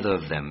blame on either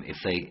of them if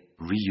they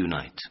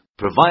reunite,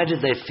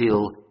 provided they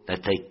feel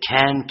that they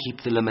can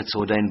keep the limits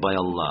ordained by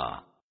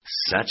Allah.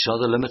 Such are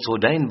the limits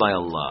ordained by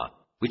Allah,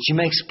 which He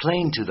makes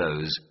plain to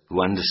those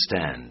who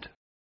understand.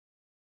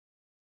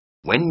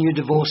 When you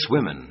divorce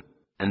women,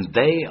 and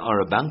they are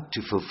about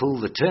to fulfill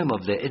the term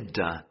of their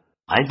iddah,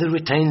 either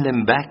retain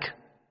them back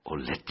or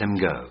let them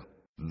go.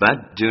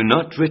 But do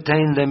not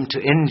retain them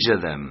to injure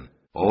them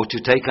or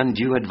to take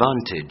undue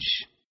advantage.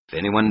 If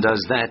anyone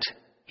does that,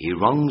 he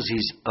wrongs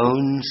his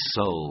own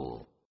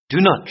soul. Do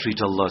not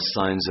treat Allah's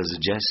signs as a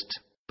jest,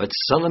 but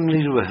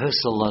solemnly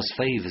rehearse Allah's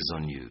favors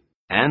on you,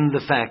 and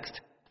the fact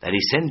that He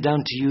sent down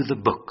to you the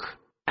book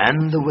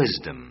and the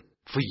wisdom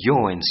for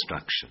your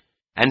instruction.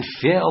 And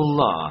fear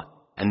Allah,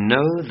 and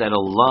know that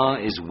Allah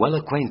is well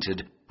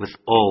acquainted with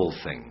all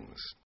things.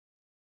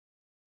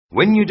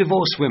 When you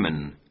divorce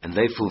women, and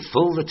they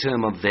fulfill the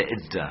term of their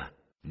iddah,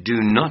 do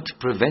not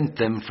prevent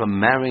them from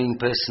marrying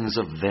persons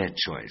of their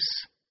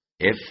choice,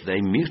 if they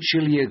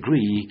mutually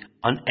agree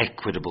on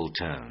equitable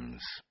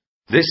terms.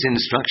 This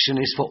instruction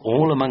is for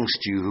all amongst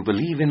you who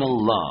believe in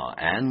Allah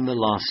and the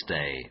Last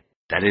Day.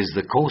 That is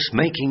the course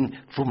making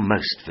for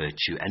most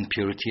virtue and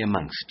purity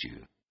amongst you.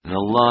 And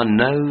Allah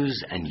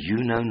knows and you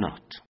know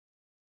not.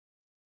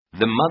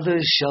 The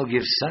mothers shall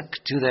give suck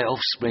to their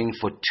offspring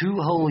for 2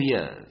 whole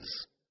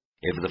years,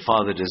 if the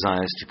father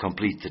desires to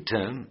complete the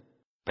term,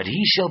 but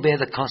he shall bear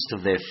the cost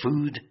of their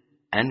food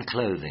and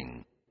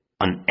clothing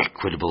on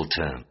equitable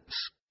terms.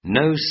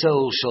 No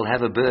soul shall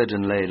have a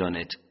burden laid on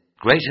it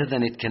greater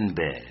than it can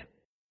bear.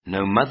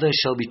 No mother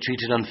shall be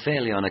treated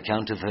unfairly on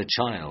account of her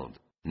child,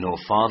 nor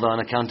father on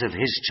account of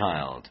his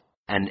child.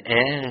 An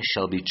heir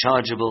shall be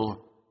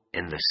chargeable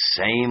in the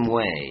same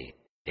way,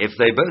 if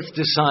they both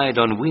decide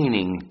on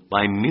weaning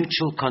by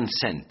mutual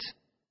consent,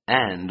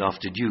 and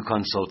after due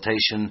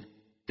consultation,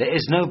 there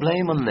is no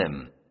blame on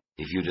them.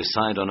 If you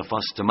decide on a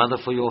foster mother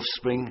for your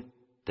offspring,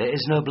 there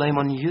is no blame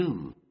on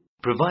you,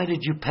 provided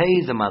you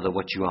pay the mother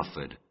what you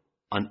offered,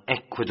 on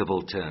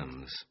equitable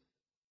terms.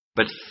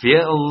 But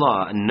fear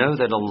Allah and know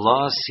that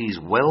Allah sees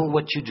well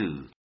what you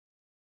do.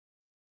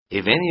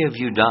 If any of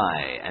you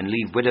die and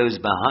leave widows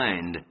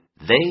behind,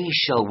 they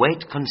shall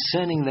wait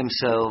concerning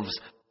themselves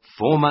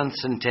 4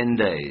 months and 10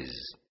 days.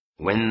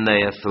 When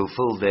they have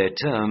fulfilled their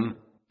term,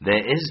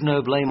 there is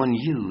no blame on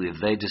you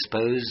if they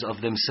dispose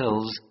of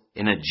themselves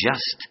in a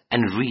just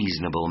and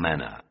reasonable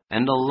manner.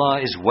 And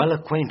Allah is well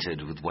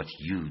acquainted with what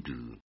you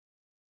do.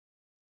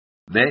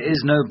 There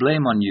is no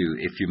blame on you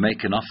if you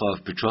make an offer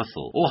of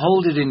betrothal or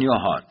hold it in your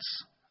hearts.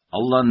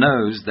 Allah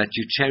knows that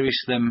you cherish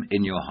them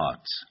in your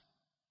hearts.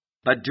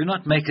 But do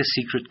not make a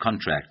secret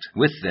contract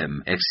with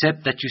them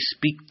except that you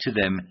speak to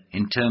them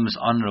in terms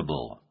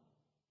honorable,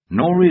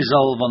 nor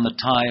resolve on the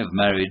tie of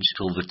marriage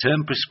till the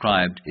term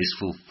prescribed is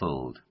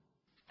fulfilled.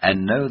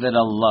 And know that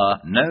Allah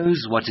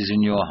knows what is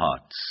in your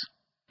hearts,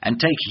 and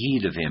take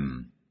heed of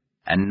Him,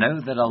 and know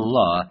that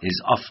Allah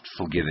is oft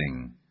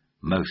forgiving,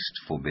 most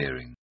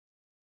forbearing.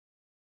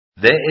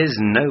 There is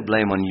no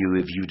blame on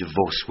you if you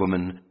divorce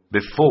women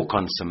before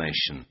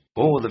consummation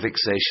or the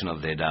fixation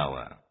of their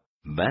dower,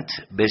 but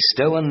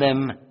bestow on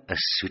them a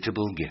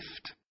suitable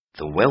gift,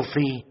 the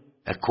wealthy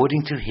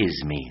according to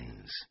his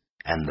means,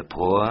 and the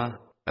poor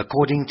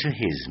according to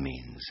his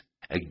means.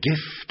 A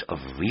gift of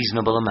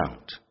reasonable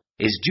amount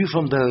is due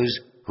from those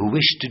who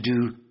wish to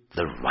do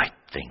the right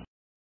thing.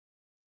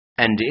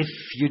 And if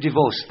you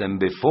divorce them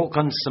before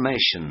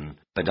consummation,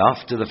 but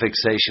after the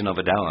fixation of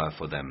a dower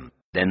for them,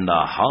 then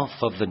the half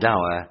of the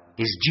dower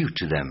is due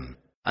to them,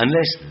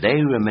 unless they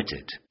remit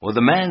it, or the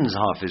man's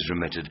half is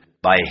remitted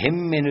by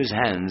him in whose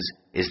hands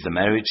is the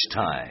marriage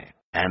tie,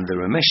 and the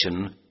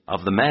remission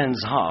of the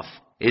man's half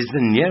is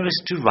the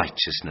nearest to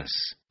righteousness.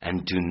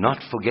 And do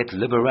not forget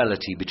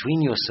liberality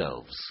between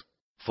yourselves,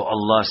 for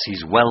Allah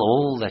sees well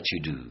all that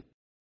you do.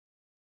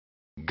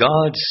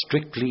 Guard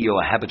strictly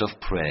your habit of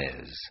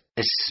prayers,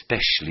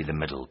 especially the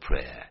middle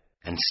prayer,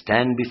 and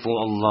stand before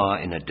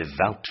Allah in a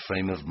devout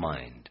frame of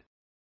mind.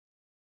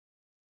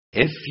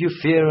 If you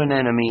fear an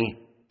enemy,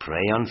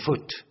 pray on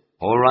foot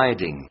or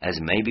riding, as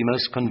may be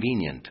most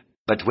convenient.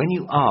 But when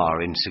you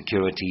are in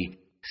security,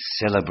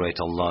 celebrate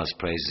Allah's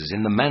praises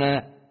in the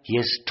manner He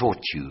has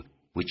taught you,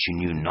 which you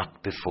knew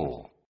not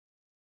before.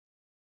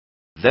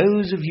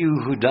 Those of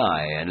you who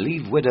die and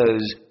leave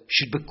widows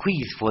should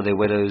bequeath for their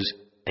widows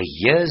a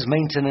year's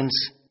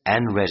maintenance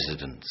and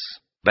residence.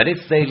 But if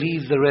they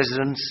leave the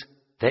residence,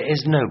 there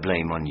is no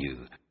blame on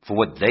you for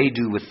what they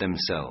do with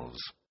themselves,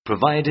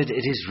 provided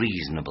it is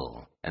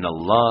reasonable, and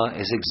Allah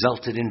is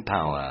exalted in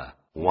power,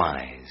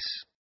 wise.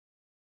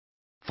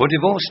 For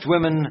divorced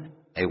women,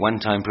 a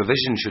one-time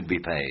provision should be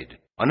paid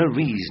on a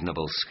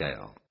reasonable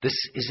scale. This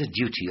is a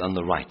duty on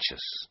the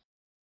righteous.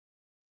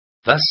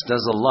 Thus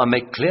does Allah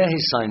make clear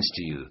His signs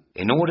to you,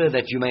 in order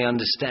that you may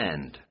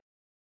understand.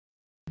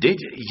 Did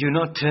you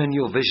not turn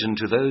your vision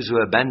to those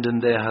who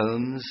abandoned their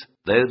homes,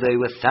 though they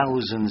were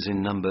thousands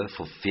in number,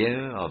 for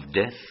fear of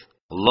death?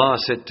 Allah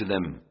said to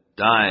them,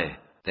 Die.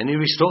 Then He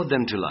restored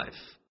them to life.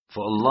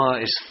 For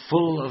Allah is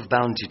full of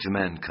bounty to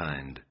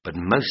mankind, but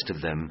most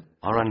of them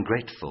are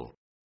ungrateful.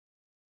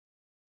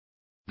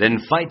 Then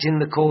fight in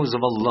the cause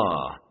of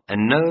Allah,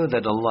 and know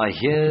that Allah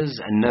hears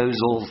and knows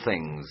all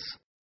things.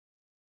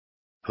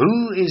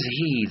 Who is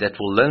he that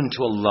will loan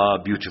to Allah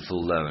a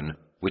beautiful loan,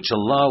 which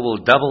Allah will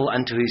double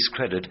unto his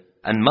credit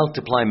and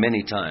multiply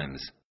many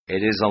times?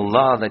 It is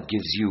Allah that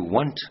gives you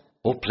want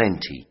or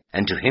plenty,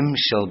 and to Him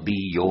shall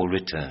be your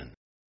return.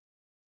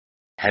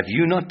 Have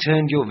you not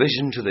turned your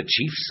vision to the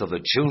chiefs of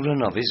the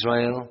children of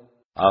Israel?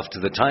 After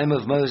the time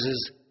of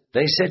Moses,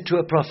 they said to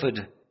a prophet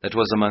that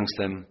was amongst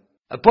them,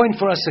 "Appoint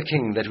for us a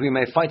king, that we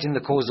may fight in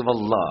the cause of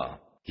Allah."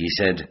 He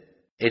said,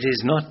 "It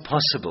is not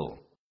possible.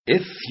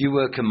 If you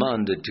were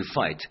commanded to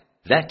fight,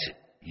 that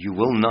you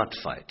will not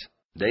fight."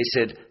 They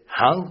said,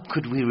 "How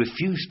could we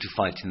refuse to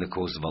fight in the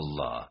cause of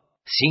Allah,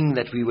 seeing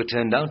that we were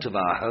turned out of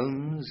our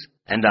homes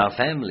and our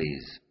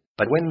families?"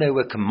 But when they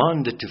were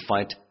commanded to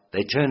fight,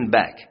 they turned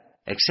back,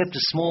 except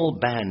a small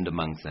band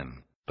among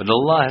them. But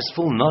Allah has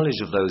full knowledge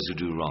of those who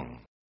do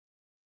wrong.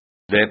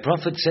 Their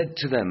prophet said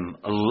to them,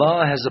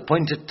 "Allah has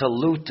appointed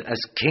Talut as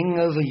king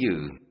over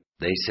you."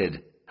 They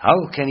said,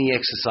 "How can he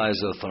exercise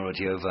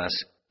authority over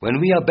us, when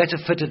we are better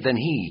fitted than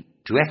he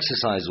to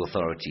exercise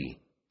authority,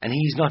 and he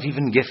is not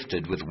even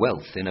gifted with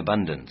wealth in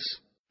abundance?"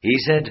 He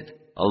said,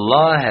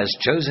 "Allah has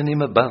chosen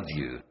him above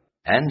you,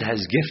 and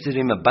has gifted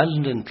him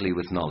abundantly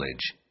with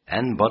knowledge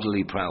and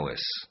bodily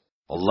prowess.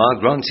 Allah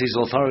grants His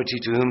authority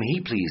to whom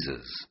He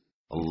pleases.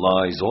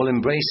 Allah is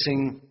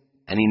all-embracing,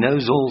 and He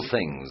knows all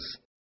things."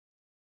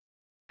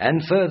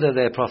 And further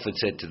their prophet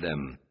said to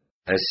them,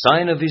 "A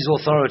sign of His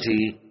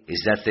authority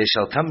is that there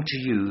shall come to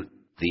you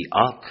the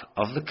Ark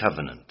of the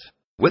Covenant,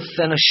 with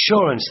an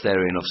assurance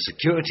therein of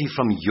security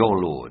from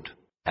your Lord,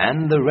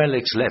 and the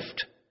relics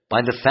left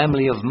by the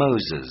family of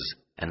Moses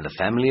and the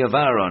family of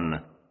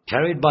Aaron,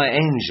 carried by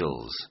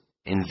angels.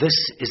 And this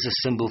is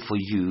a symbol for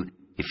you,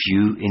 if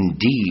you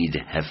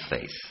indeed have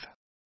faith."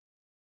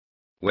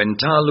 When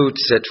Talut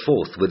set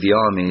forth with the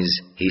armies,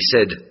 he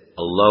said,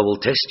 "Allah will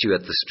test you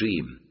at the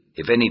stream.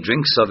 If any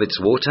drinks of its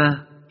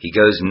water, he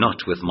goes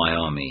not with my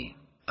army.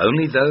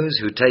 Only those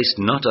who taste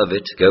not of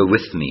it go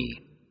with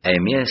me. A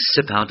mere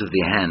sip out of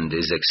the hand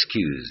is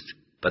excused."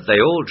 But they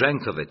all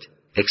drank of it,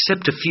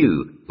 except a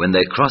few, when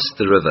they crossed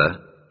the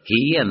river,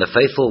 he and the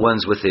faithful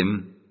ones with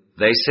him.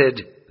 They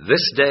said,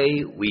 "This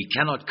day we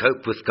cannot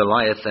cope with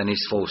Goliath and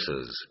his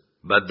forces."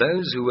 But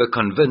those who were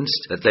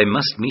convinced that they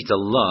must meet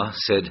Allah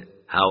said,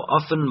 "How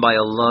often by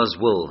Allah's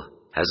will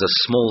has a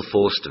small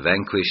force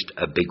vanquished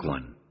a big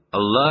one.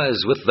 Allah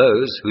is with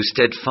those who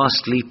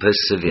steadfastly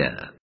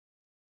persevere."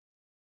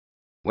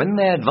 When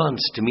they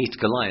advanced to meet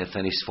Goliath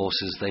and his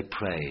forces, they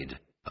prayed,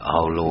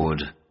 "Our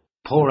Lord,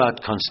 pour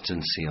out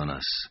constancy on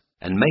us,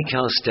 and make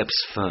our steps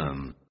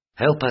firm.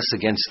 Help us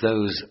against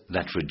those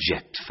that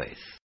reject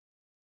faith."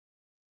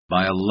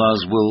 By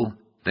Allah's will,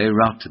 they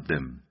routed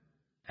them.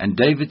 And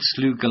David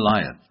slew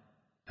Goliath,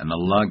 and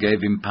Allah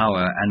gave him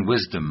power and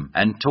wisdom,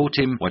 and taught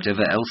him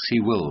whatever else He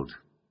willed.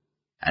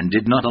 And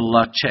did not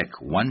Allah check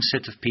one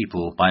set of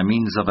people by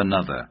means of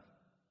another?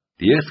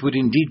 The earth would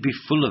indeed be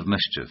full of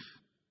mischief,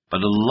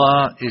 but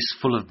Allah is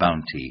full of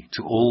bounty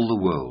to all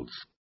the worlds.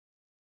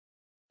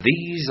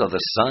 These are the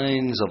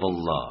signs of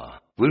Allah.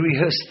 We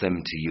rehearse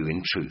them to you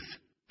in truth.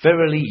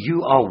 Verily,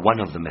 you are one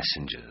of the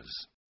messengers.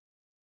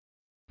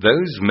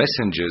 Those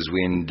messengers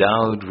we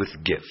endowed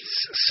with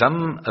gifts,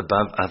 some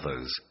above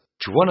others.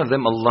 To one of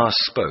them Allah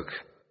spoke,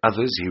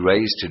 others He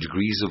raised to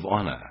degrees of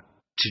honor.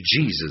 To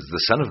Jesus,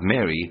 the son of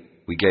Mary,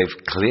 we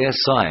gave clear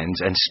signs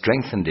and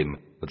strengthened him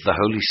with the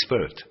Holy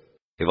Spirit.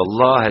 If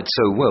Allah had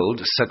so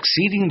willed,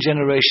 succeeding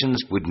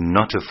generations would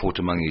not have fought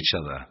among each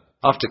other,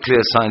 after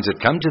clear signs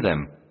had come to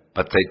them,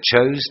 but they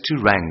chose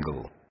to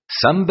wrangle,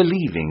 some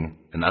believing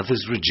and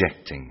others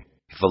rejecting.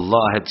 If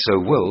Allah had so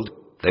willed,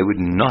 they would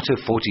not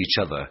have fought each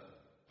other,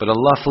 but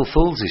Allah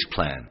fulfills His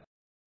plan.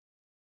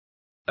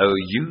 O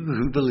you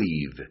who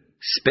believe,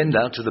 spend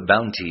out of the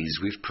bounties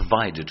we've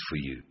provided for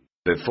you,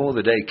 before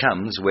the day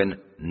comes when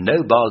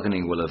no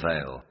bargaining will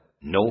avail,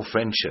 nor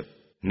friendship,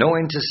 nor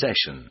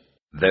intercession.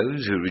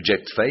 Those who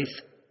reject faith,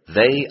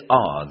 they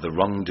are the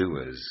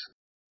wrongdoers.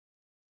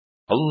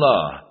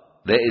 Allah,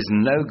 there is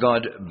no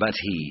God but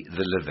He,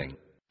 the living,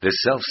 the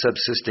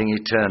self-subsisting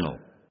eternal.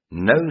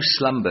 No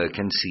slumber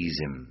can seize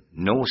Him,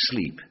 nor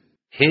sleep.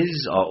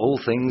 His are all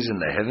things in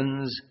the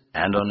heavens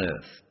and on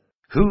earth.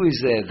 Who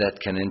is there that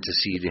can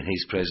intercede in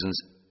His presence,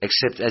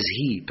 except as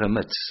He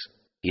permits?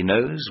 He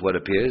knows what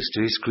appears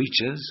to His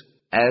creatures,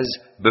 as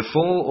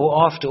before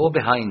or after or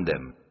behind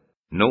them.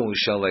 Nor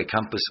shall they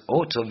compass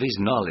aught of His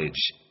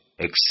knowledge,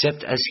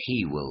 except as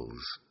He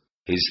wills.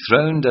 His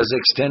throne does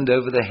extend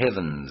over the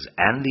heavens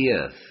and the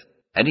earth,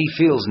 and He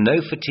feels no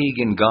fatigue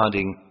in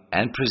guarding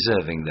and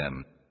preserving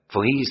them,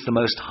 for He is the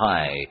Most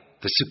High,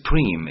 the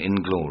Supreme in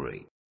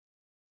glory.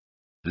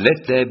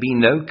 Let there be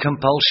no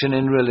compulsion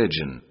in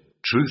religion.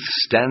 Truth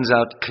stands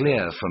out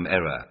clear from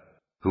error.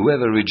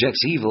 Whoever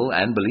rejects evil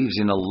and believes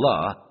in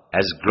Allah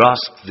has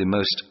grasped the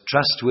most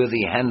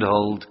trustworthy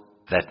handhold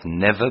that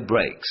never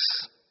breaks.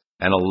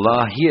 And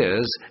Allah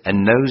hears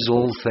and knows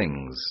all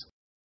things.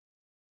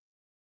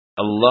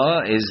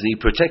 Allah is the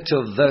protector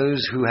of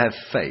those who have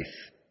faith.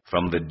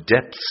 From the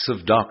depths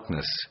of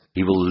darkness,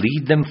 He will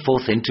lead them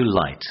forth into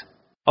light.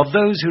 Of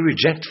those who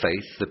reject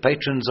faith, the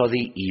patrons are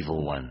the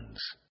evil ones.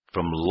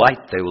 From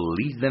light they will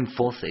lead them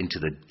forth into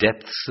the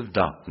depths of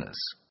darkness.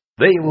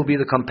 They will be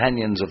the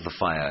companions of the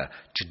fire,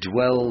 to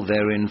dwell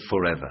therein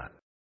forever.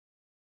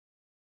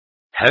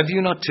 Have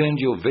you not turned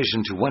your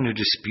vision to one who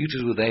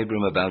disputed with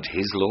Abram about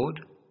his Lord?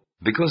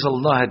 Because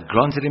Allah had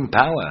granted him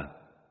power.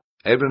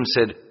 Abram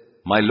said,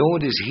 "My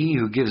Lord is He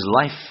who gives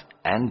life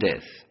and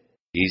death."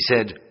 He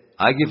said,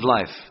 "I give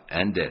life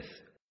and death."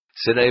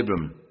 Said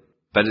Abram,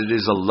 "But it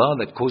is Allah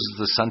that causes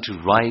the sun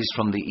to rise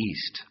from the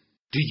east.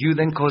 Do you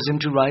then cause him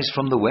to rise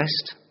from the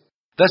west?"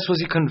 Thus was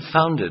he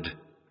confounded,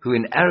 who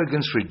in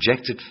arrogance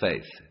rejected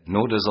faith,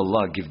 nor does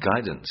Allah give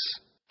guidance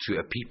to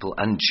a people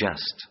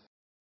unjust.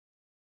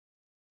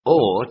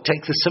 Or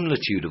take the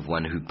similitude of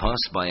one who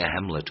passed by a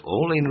hamlet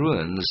all in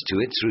ruins to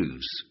its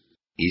roofs.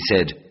 He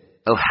said,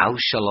 "Oh, how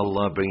shall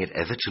Allah bring it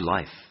ever to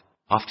life?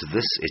 After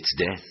this its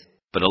death."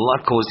 But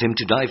Allah caused him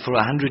to die for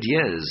 100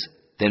 years,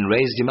 then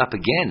raised him up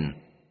again.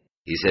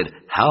 He said,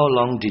 "How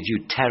long did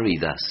you tarry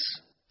thus?"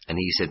 And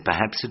he said,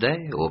 "Perhaps a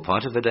day, or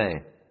part of a day."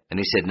 And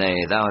he said,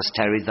 "Nay, thou hast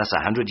tarried thus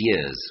 100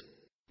 years.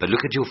 But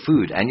look at your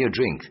food and your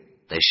drink,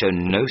 they show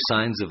no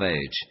signs of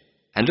age.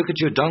 And look at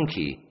your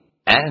donkey,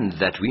 and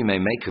that we may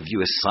make of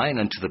you a sign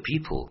unto the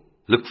people.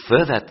 Look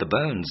further at the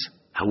bones,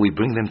 how we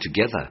bring them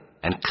together,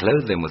 and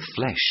clothe them with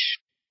flesh."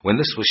 When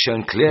this was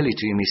shown clearly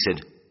to him, he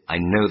said, "I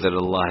know that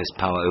Allah has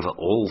power over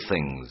all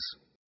things."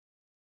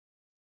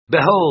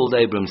 "Behold,"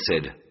 Abram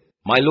said,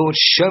 "My Lord,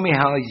 show me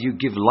how you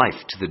give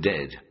life to the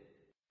dead."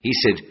 He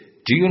said,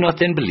 "Do you not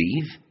then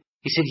believe?"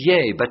 He said,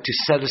 "Yea, but to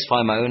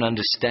satisfy my own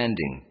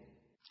understanding."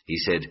 He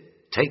said,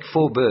 "Take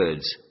 4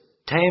 birds,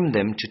 tame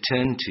them to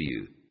turn to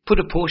you. Put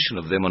a portion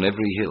of them on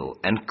every hill,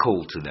 and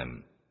call to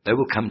them. They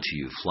will come to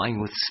you, flying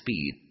with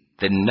speed.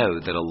 Then know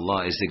that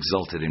Allah is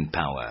exalted in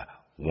power,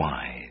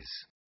 wise."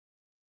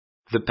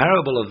 The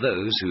parable of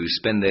those who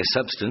spend their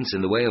substance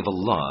in the way of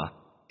Allah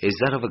is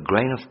that of a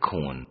grain of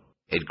corn.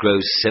 It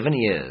grows 7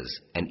 years,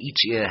 and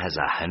each ear has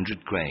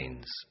 100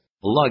 grains.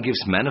 Allah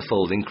gives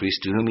manifold increase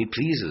to whom He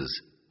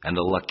pleases, and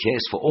Allah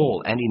cares for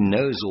all, and He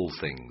knows all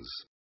things.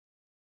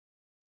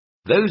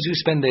 Those who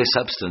spend their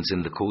substance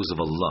in the cause of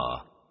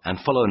Allah, and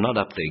follow not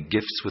up their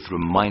gifts with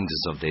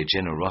reminders of their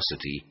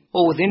generosity,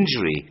 or with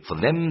injury, for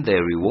them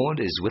their reward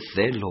is with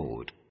their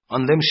Lord.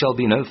 On them shall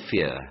be no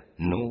fear,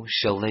 nor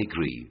shall they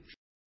grieve.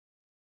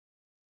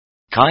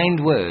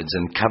 Kind words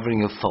and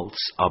covering of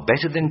faults are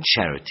better than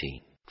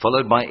charity,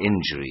 followed by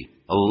injury.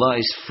 Allah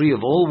is free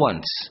of all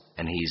wants,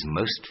 and He is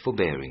most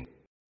forbearing.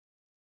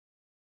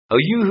 O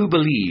you who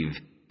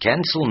believe,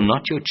 cancel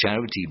not your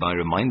charity by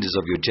reminders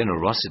of your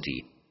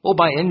generosity, or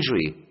by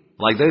injury,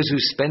 like those who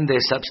spend their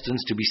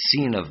substance to be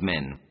seen of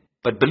men.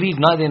 But believe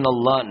neither in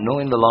Allah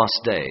nor in the last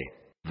day.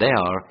 They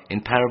are,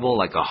 in parable,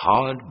 like a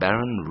hard,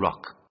 barren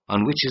rock,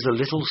 on which is a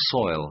little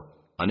soil.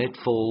 On it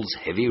falls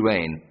heavy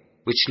rain,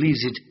 which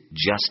leaves it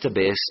just a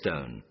bare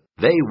stone.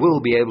 They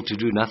will be able to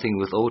do nothing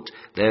with aught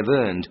they have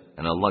earned,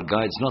 and Allah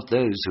guides not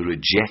those who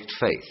reject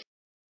faith.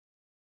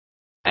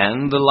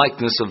 And the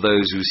likeness of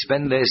those who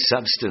spend their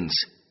substance,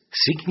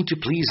 seeking to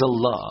please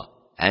Allah,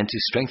 and to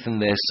strengthen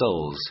their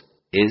souls,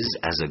 is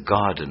as a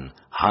garden,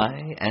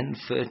 high and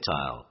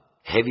fertile.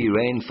 Heavy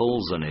rain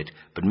falls on it,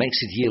 but makes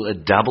it yield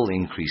a double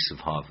increase of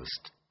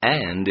harvest.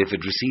 And if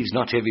it receives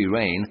not heavy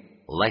rain,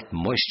 light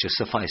moisture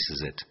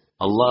suffices it.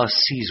 Allah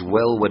sees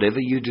well whatever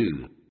you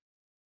do.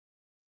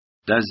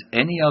 Does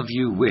any of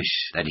you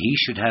wish that he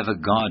should have a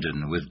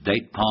garden with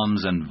date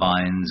palms and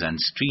vines and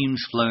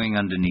streams flowing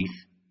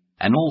underneath,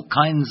 and all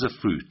kinds of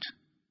fruit,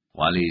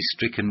 while he is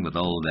stricken with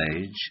old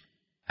age,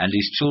 and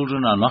his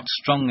children are not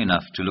strong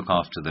enough to look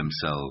after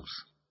themselves?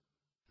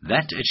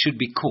 That it should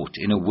be caught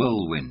in a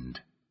whirlwind,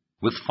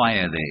 with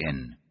fire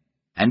therein,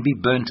 and be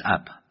burnt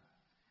up.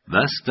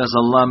 Thus does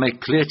Allah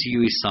make clear to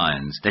you His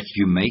signs, that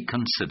you may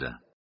consider.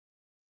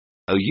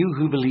 O you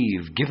who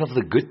believe, give of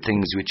the good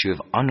things which you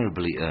have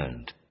honorably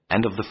earned,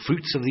 and of the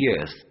fruits of the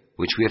earth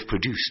which we have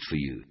produced for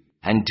you.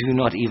 And do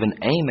not even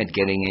aim at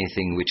getting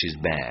anything which is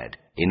bad,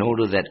 in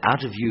order that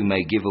out of you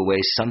may give away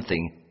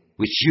something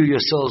which you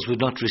yourselves would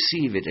not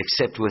receive it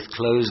except with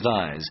closed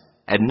eyes,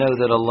 and know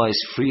that Allah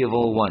is free of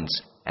all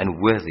wants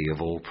and worthy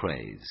of all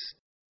praise.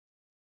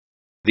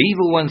 The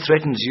evil one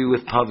threatens you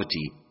with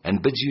poverty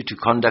and bids you to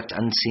conduct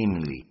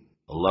unseemly.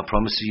 Allah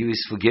promises you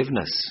His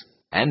forgiveness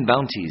and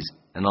bounties,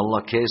 and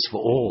Allah cares for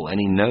all, and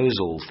He knows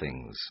all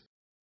things.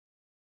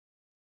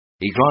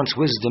 He grants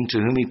wisdom to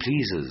whom He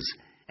pleases,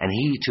 and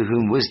he to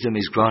whom wisdom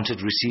is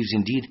granted receives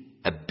indeed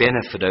a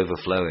benefit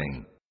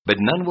overflowing. But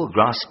none will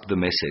grasp the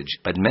message,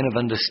 but men of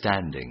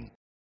understanding.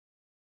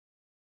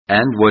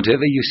 And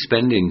whatever you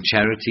spend in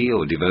charity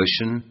or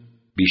devotion,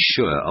 be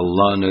sure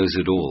Allah knows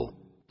it all,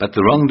 but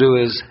the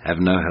wrongdoers have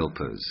no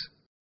helpers.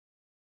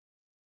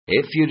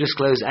 If you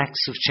disclose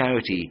acts of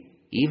charity,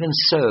 even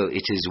so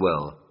it is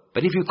well.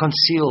 But if you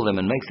conceal them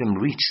and make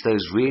them reach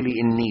those really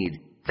in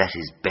need, that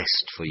is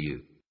best for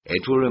you.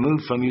 It will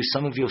remove from you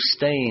some of your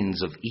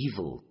stains of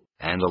evil.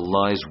 and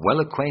Allah is well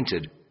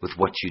acquainted with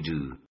what you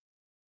do.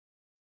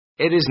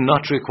 It is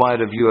not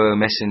required of you, O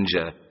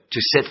Messenger,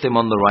 to set them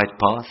on the right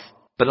path,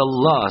 but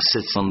Allah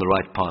sets on the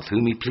right path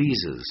whom He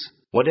pleases.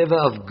 Whatever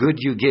of good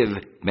you give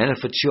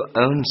benefits your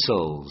own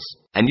souls,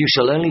 and you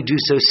shall only do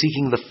so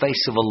seeking the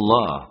face of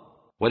Allah.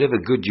 Whatever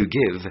good you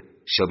give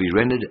shall be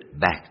rendered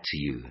back to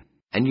you,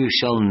 and you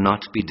shall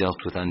not be dealt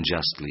with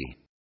unjustly.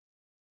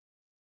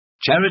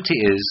 Charity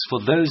is for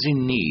those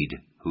in need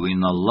who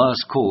in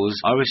Allah's cause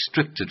are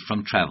restricted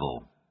from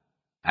travel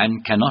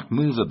and cannot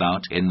move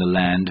about in the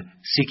land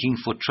seeking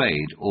for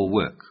trade or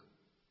work.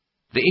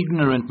 The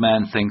ignorant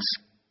man thinks,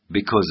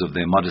 because of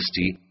their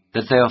modesty,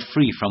 that they are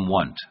free from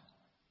want.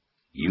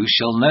 You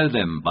shall know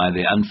them by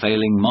their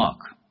unfailing mark.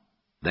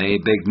 They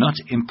beg not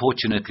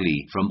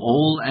importunately from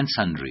all and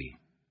sundry.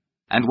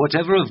 And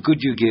whatever of good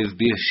you give,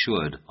 be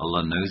assured,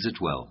 Allah knows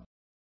it well.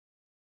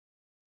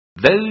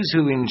 Those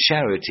who in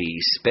charity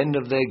spend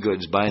of their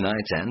goods by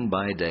night and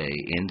by day,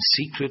 in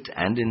secret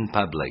and in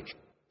public,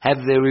 have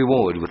their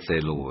reward with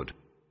their Lord.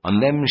 On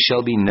them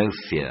shall be no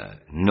fear,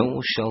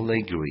 nor shall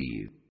they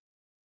grieve.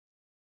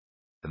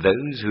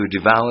 Those who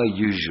devour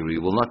usury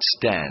will not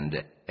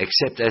stand,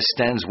 except as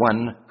stands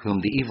one whom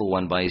the evil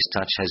one by his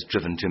touch has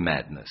driven to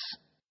madness.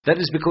 That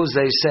is because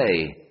they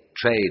say,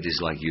 trade is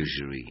like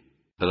usury.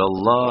 But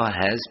Allah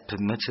has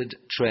permitted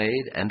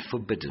trade and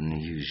forbidden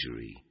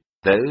usury.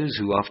 Those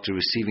who after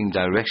receiving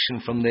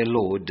direction from their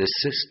Lord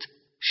desist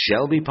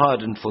shall be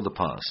pardoned for the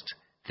past.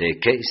 Their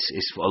case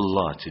is for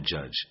Allah to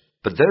judge.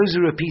 But those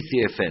who repeat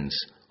the offense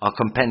are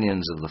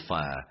companions of the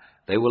fire.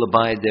 They will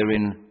abide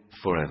therein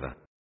forever.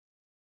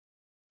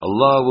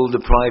 Allah will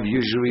deprive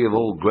usury of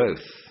all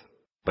growth,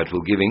 but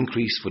will give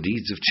increase for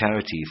deeds of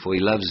charity, for He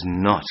loves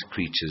not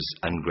creatures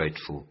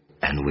ungrateful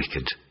and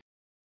wicked.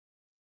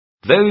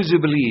 Those who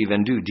believe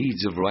and do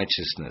deeds of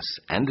righteousness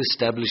and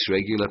establish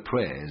regular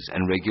prayers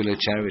and regular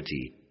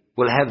charity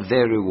will have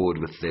their reward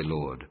with their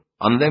Lord.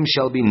 On them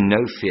shall be no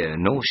fear,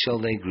 nor shall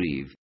they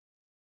grieve.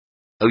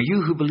 O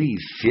you who believe,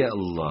 fear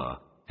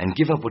Allah, and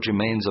give up what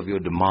remains of your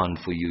demand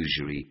for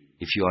usury,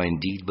 if you are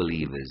indeed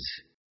believers.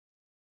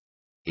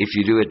 If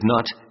you do it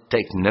not,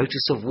 take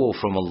notice of war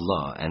from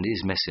Allah and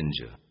His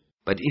Messenger.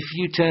 But if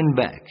you turn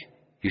back,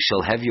 you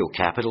shall have your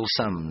capital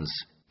sums.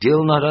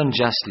 Deal not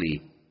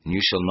unjustly, and you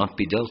shall not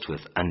be dealt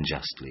with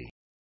unjustly.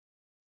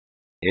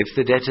 If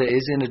the debtor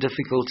is in a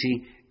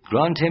difficulty,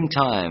 grant him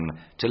time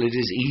till it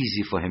is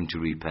easy for him to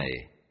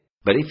repay.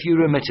 But if you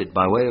remit it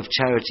by way of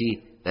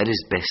charity, that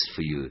is best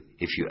for you,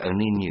 if you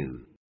only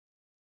knew.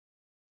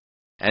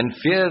 And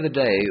fear the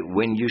day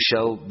when you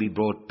shall be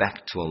brought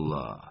back to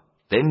Allah.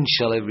 Then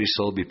shall every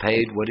soul be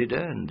paid what it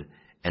earned,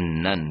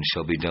 and none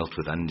shall be dealt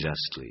with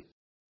unjustly.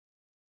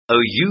 O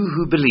you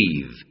who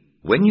believe,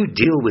 when you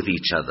deal with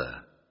each other,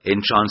 in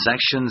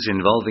transactions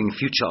involving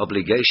future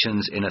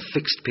obligations in a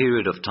fixed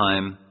period of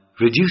time,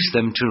 reduce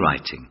them to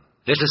writing.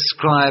 Let a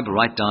scribe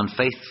write down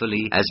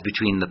faithfully as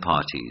between the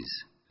parties.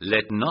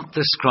 Let not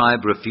the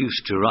scribe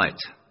refuse to write,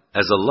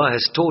 as Allah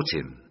has taught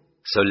him,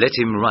 so let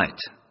him write.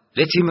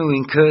 Let him who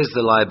incurs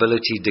the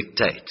liability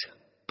dictate,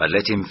 but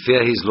let him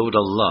fear his Lord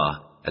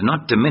Allah, and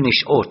not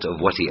diminish aught of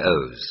what he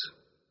owes.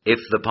 If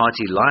the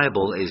party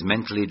liable is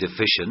mentally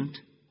deficient,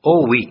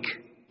 or weak,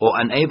 or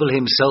unable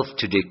himself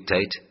to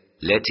dictate,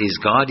 let his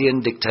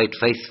guardian dictate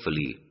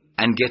faithfully,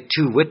 and get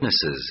 2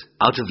 witnesses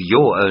out of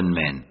your own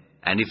men.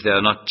 And if there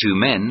are not 2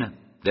 men,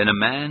 then a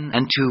man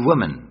and 2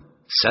 women,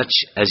 such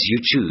as you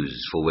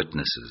choose for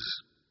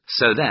witnesses.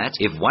 So that,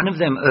 if one of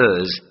them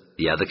errs,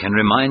 the other can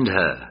remind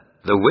her.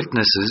 The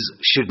witnesses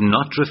should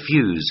not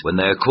refuse when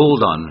they are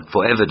called on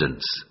for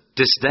evidence.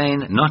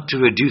 Disdain not to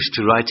reduce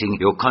to writing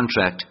your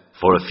contract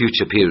for a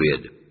future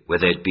period.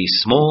 Whether it be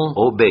small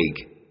or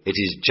big, it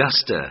is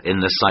juster in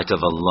the sight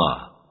of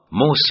Allah,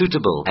 more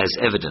suitable as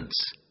evidence,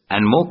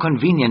 and more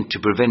convenient to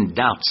prevent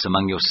doubts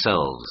among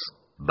yourselves.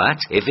 But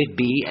if it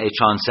be a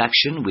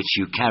transaction which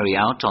you carry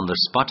out on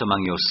the spot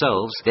among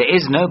yourselves, there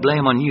is no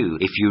blame on you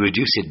if you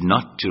reduce it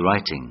not to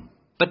writing.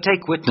 But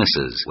take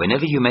witnesses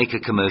whenever you make a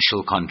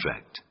commercial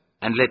contract,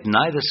 and let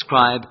neither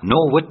scribe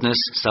nor witness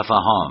suffer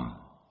harm.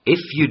 If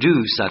you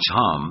do such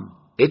harm,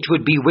 it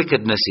would be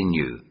wickedness in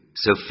you.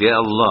 So fear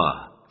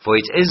Allah, for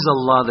it is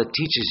Allah that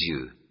teaches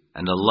you,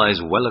 and Allah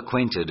is well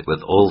acquainted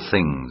with all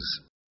things.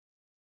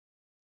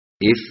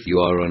 If you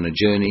are on a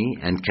journey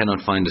and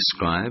cannot find a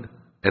scribe,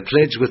 a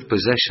pledge with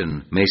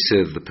possession may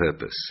serve the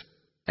purpose.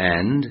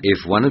 And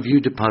if one of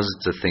you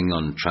deposits a thing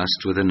on trust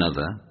with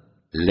another,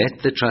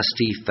 let the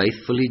trustee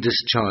faithfully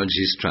discharge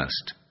his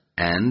trust,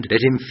 and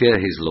let him fear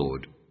his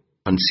Lord.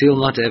 Conceal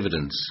not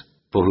evidence,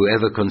 for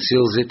whoever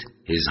conceals it,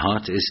 his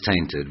heart is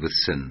tainted with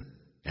sin,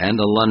 and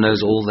Allah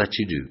knows all that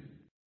you do.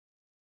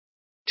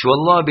 To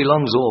Allah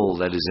belongs all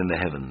that is in the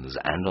heavens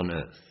and on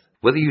earth,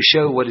 whether you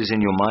show what is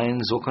in your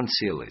minds or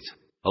conceal it.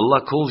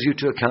 Allah calls you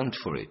to account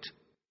for it.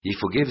 He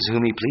forgives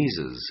whom He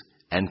pleases,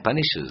 and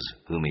punishes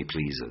whom He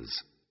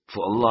pleases.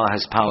 For Allah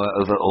has power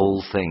over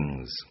all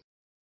things.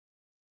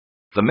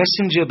 The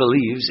messenger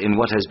believes in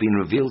what has been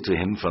revealed to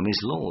him from his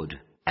Lord,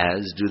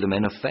 as do the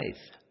men of faith.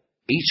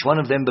 Each one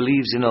of them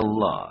believes in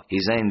Allah,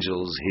 His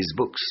angels, His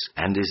books,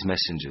 and His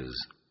messengers.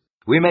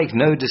 We make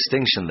no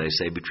distinction, they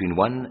say, between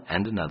one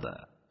and another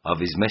of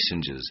His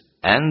messengers.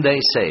 And they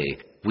say,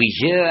 we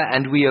hear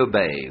and we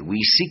obey. We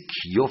seek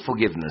your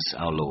forgiveness,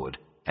 our Lord,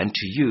 and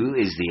to you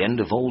is the end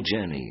of all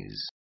journeys.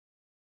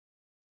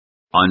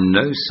 On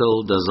no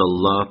soul does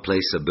Allah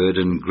place a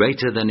burden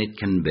greater than it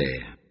can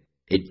bear.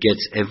 It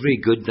gets every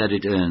good that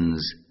it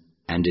earns,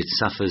 and it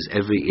suffers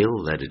every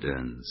ill that it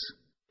earns.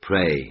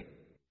 Pray,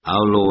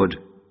 our Lord,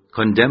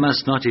 condemn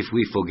us not if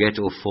we forget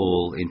or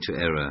fall into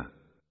error.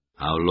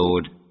 Our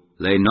Lord,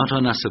 lay not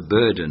on us a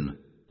burden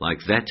like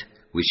that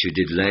which you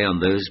did lay on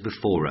those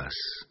before us.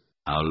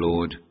 Our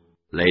Lord,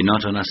 lay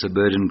not on us a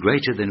burden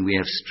greater than we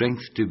have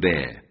strength to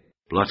bear.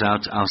 Blot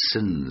out our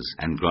sins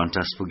and grant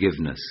us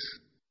forgiveness.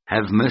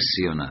 Have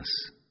mercy on us.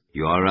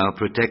 You are our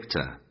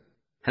protector.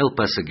 Help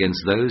us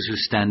against those who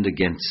stand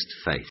against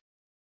faith.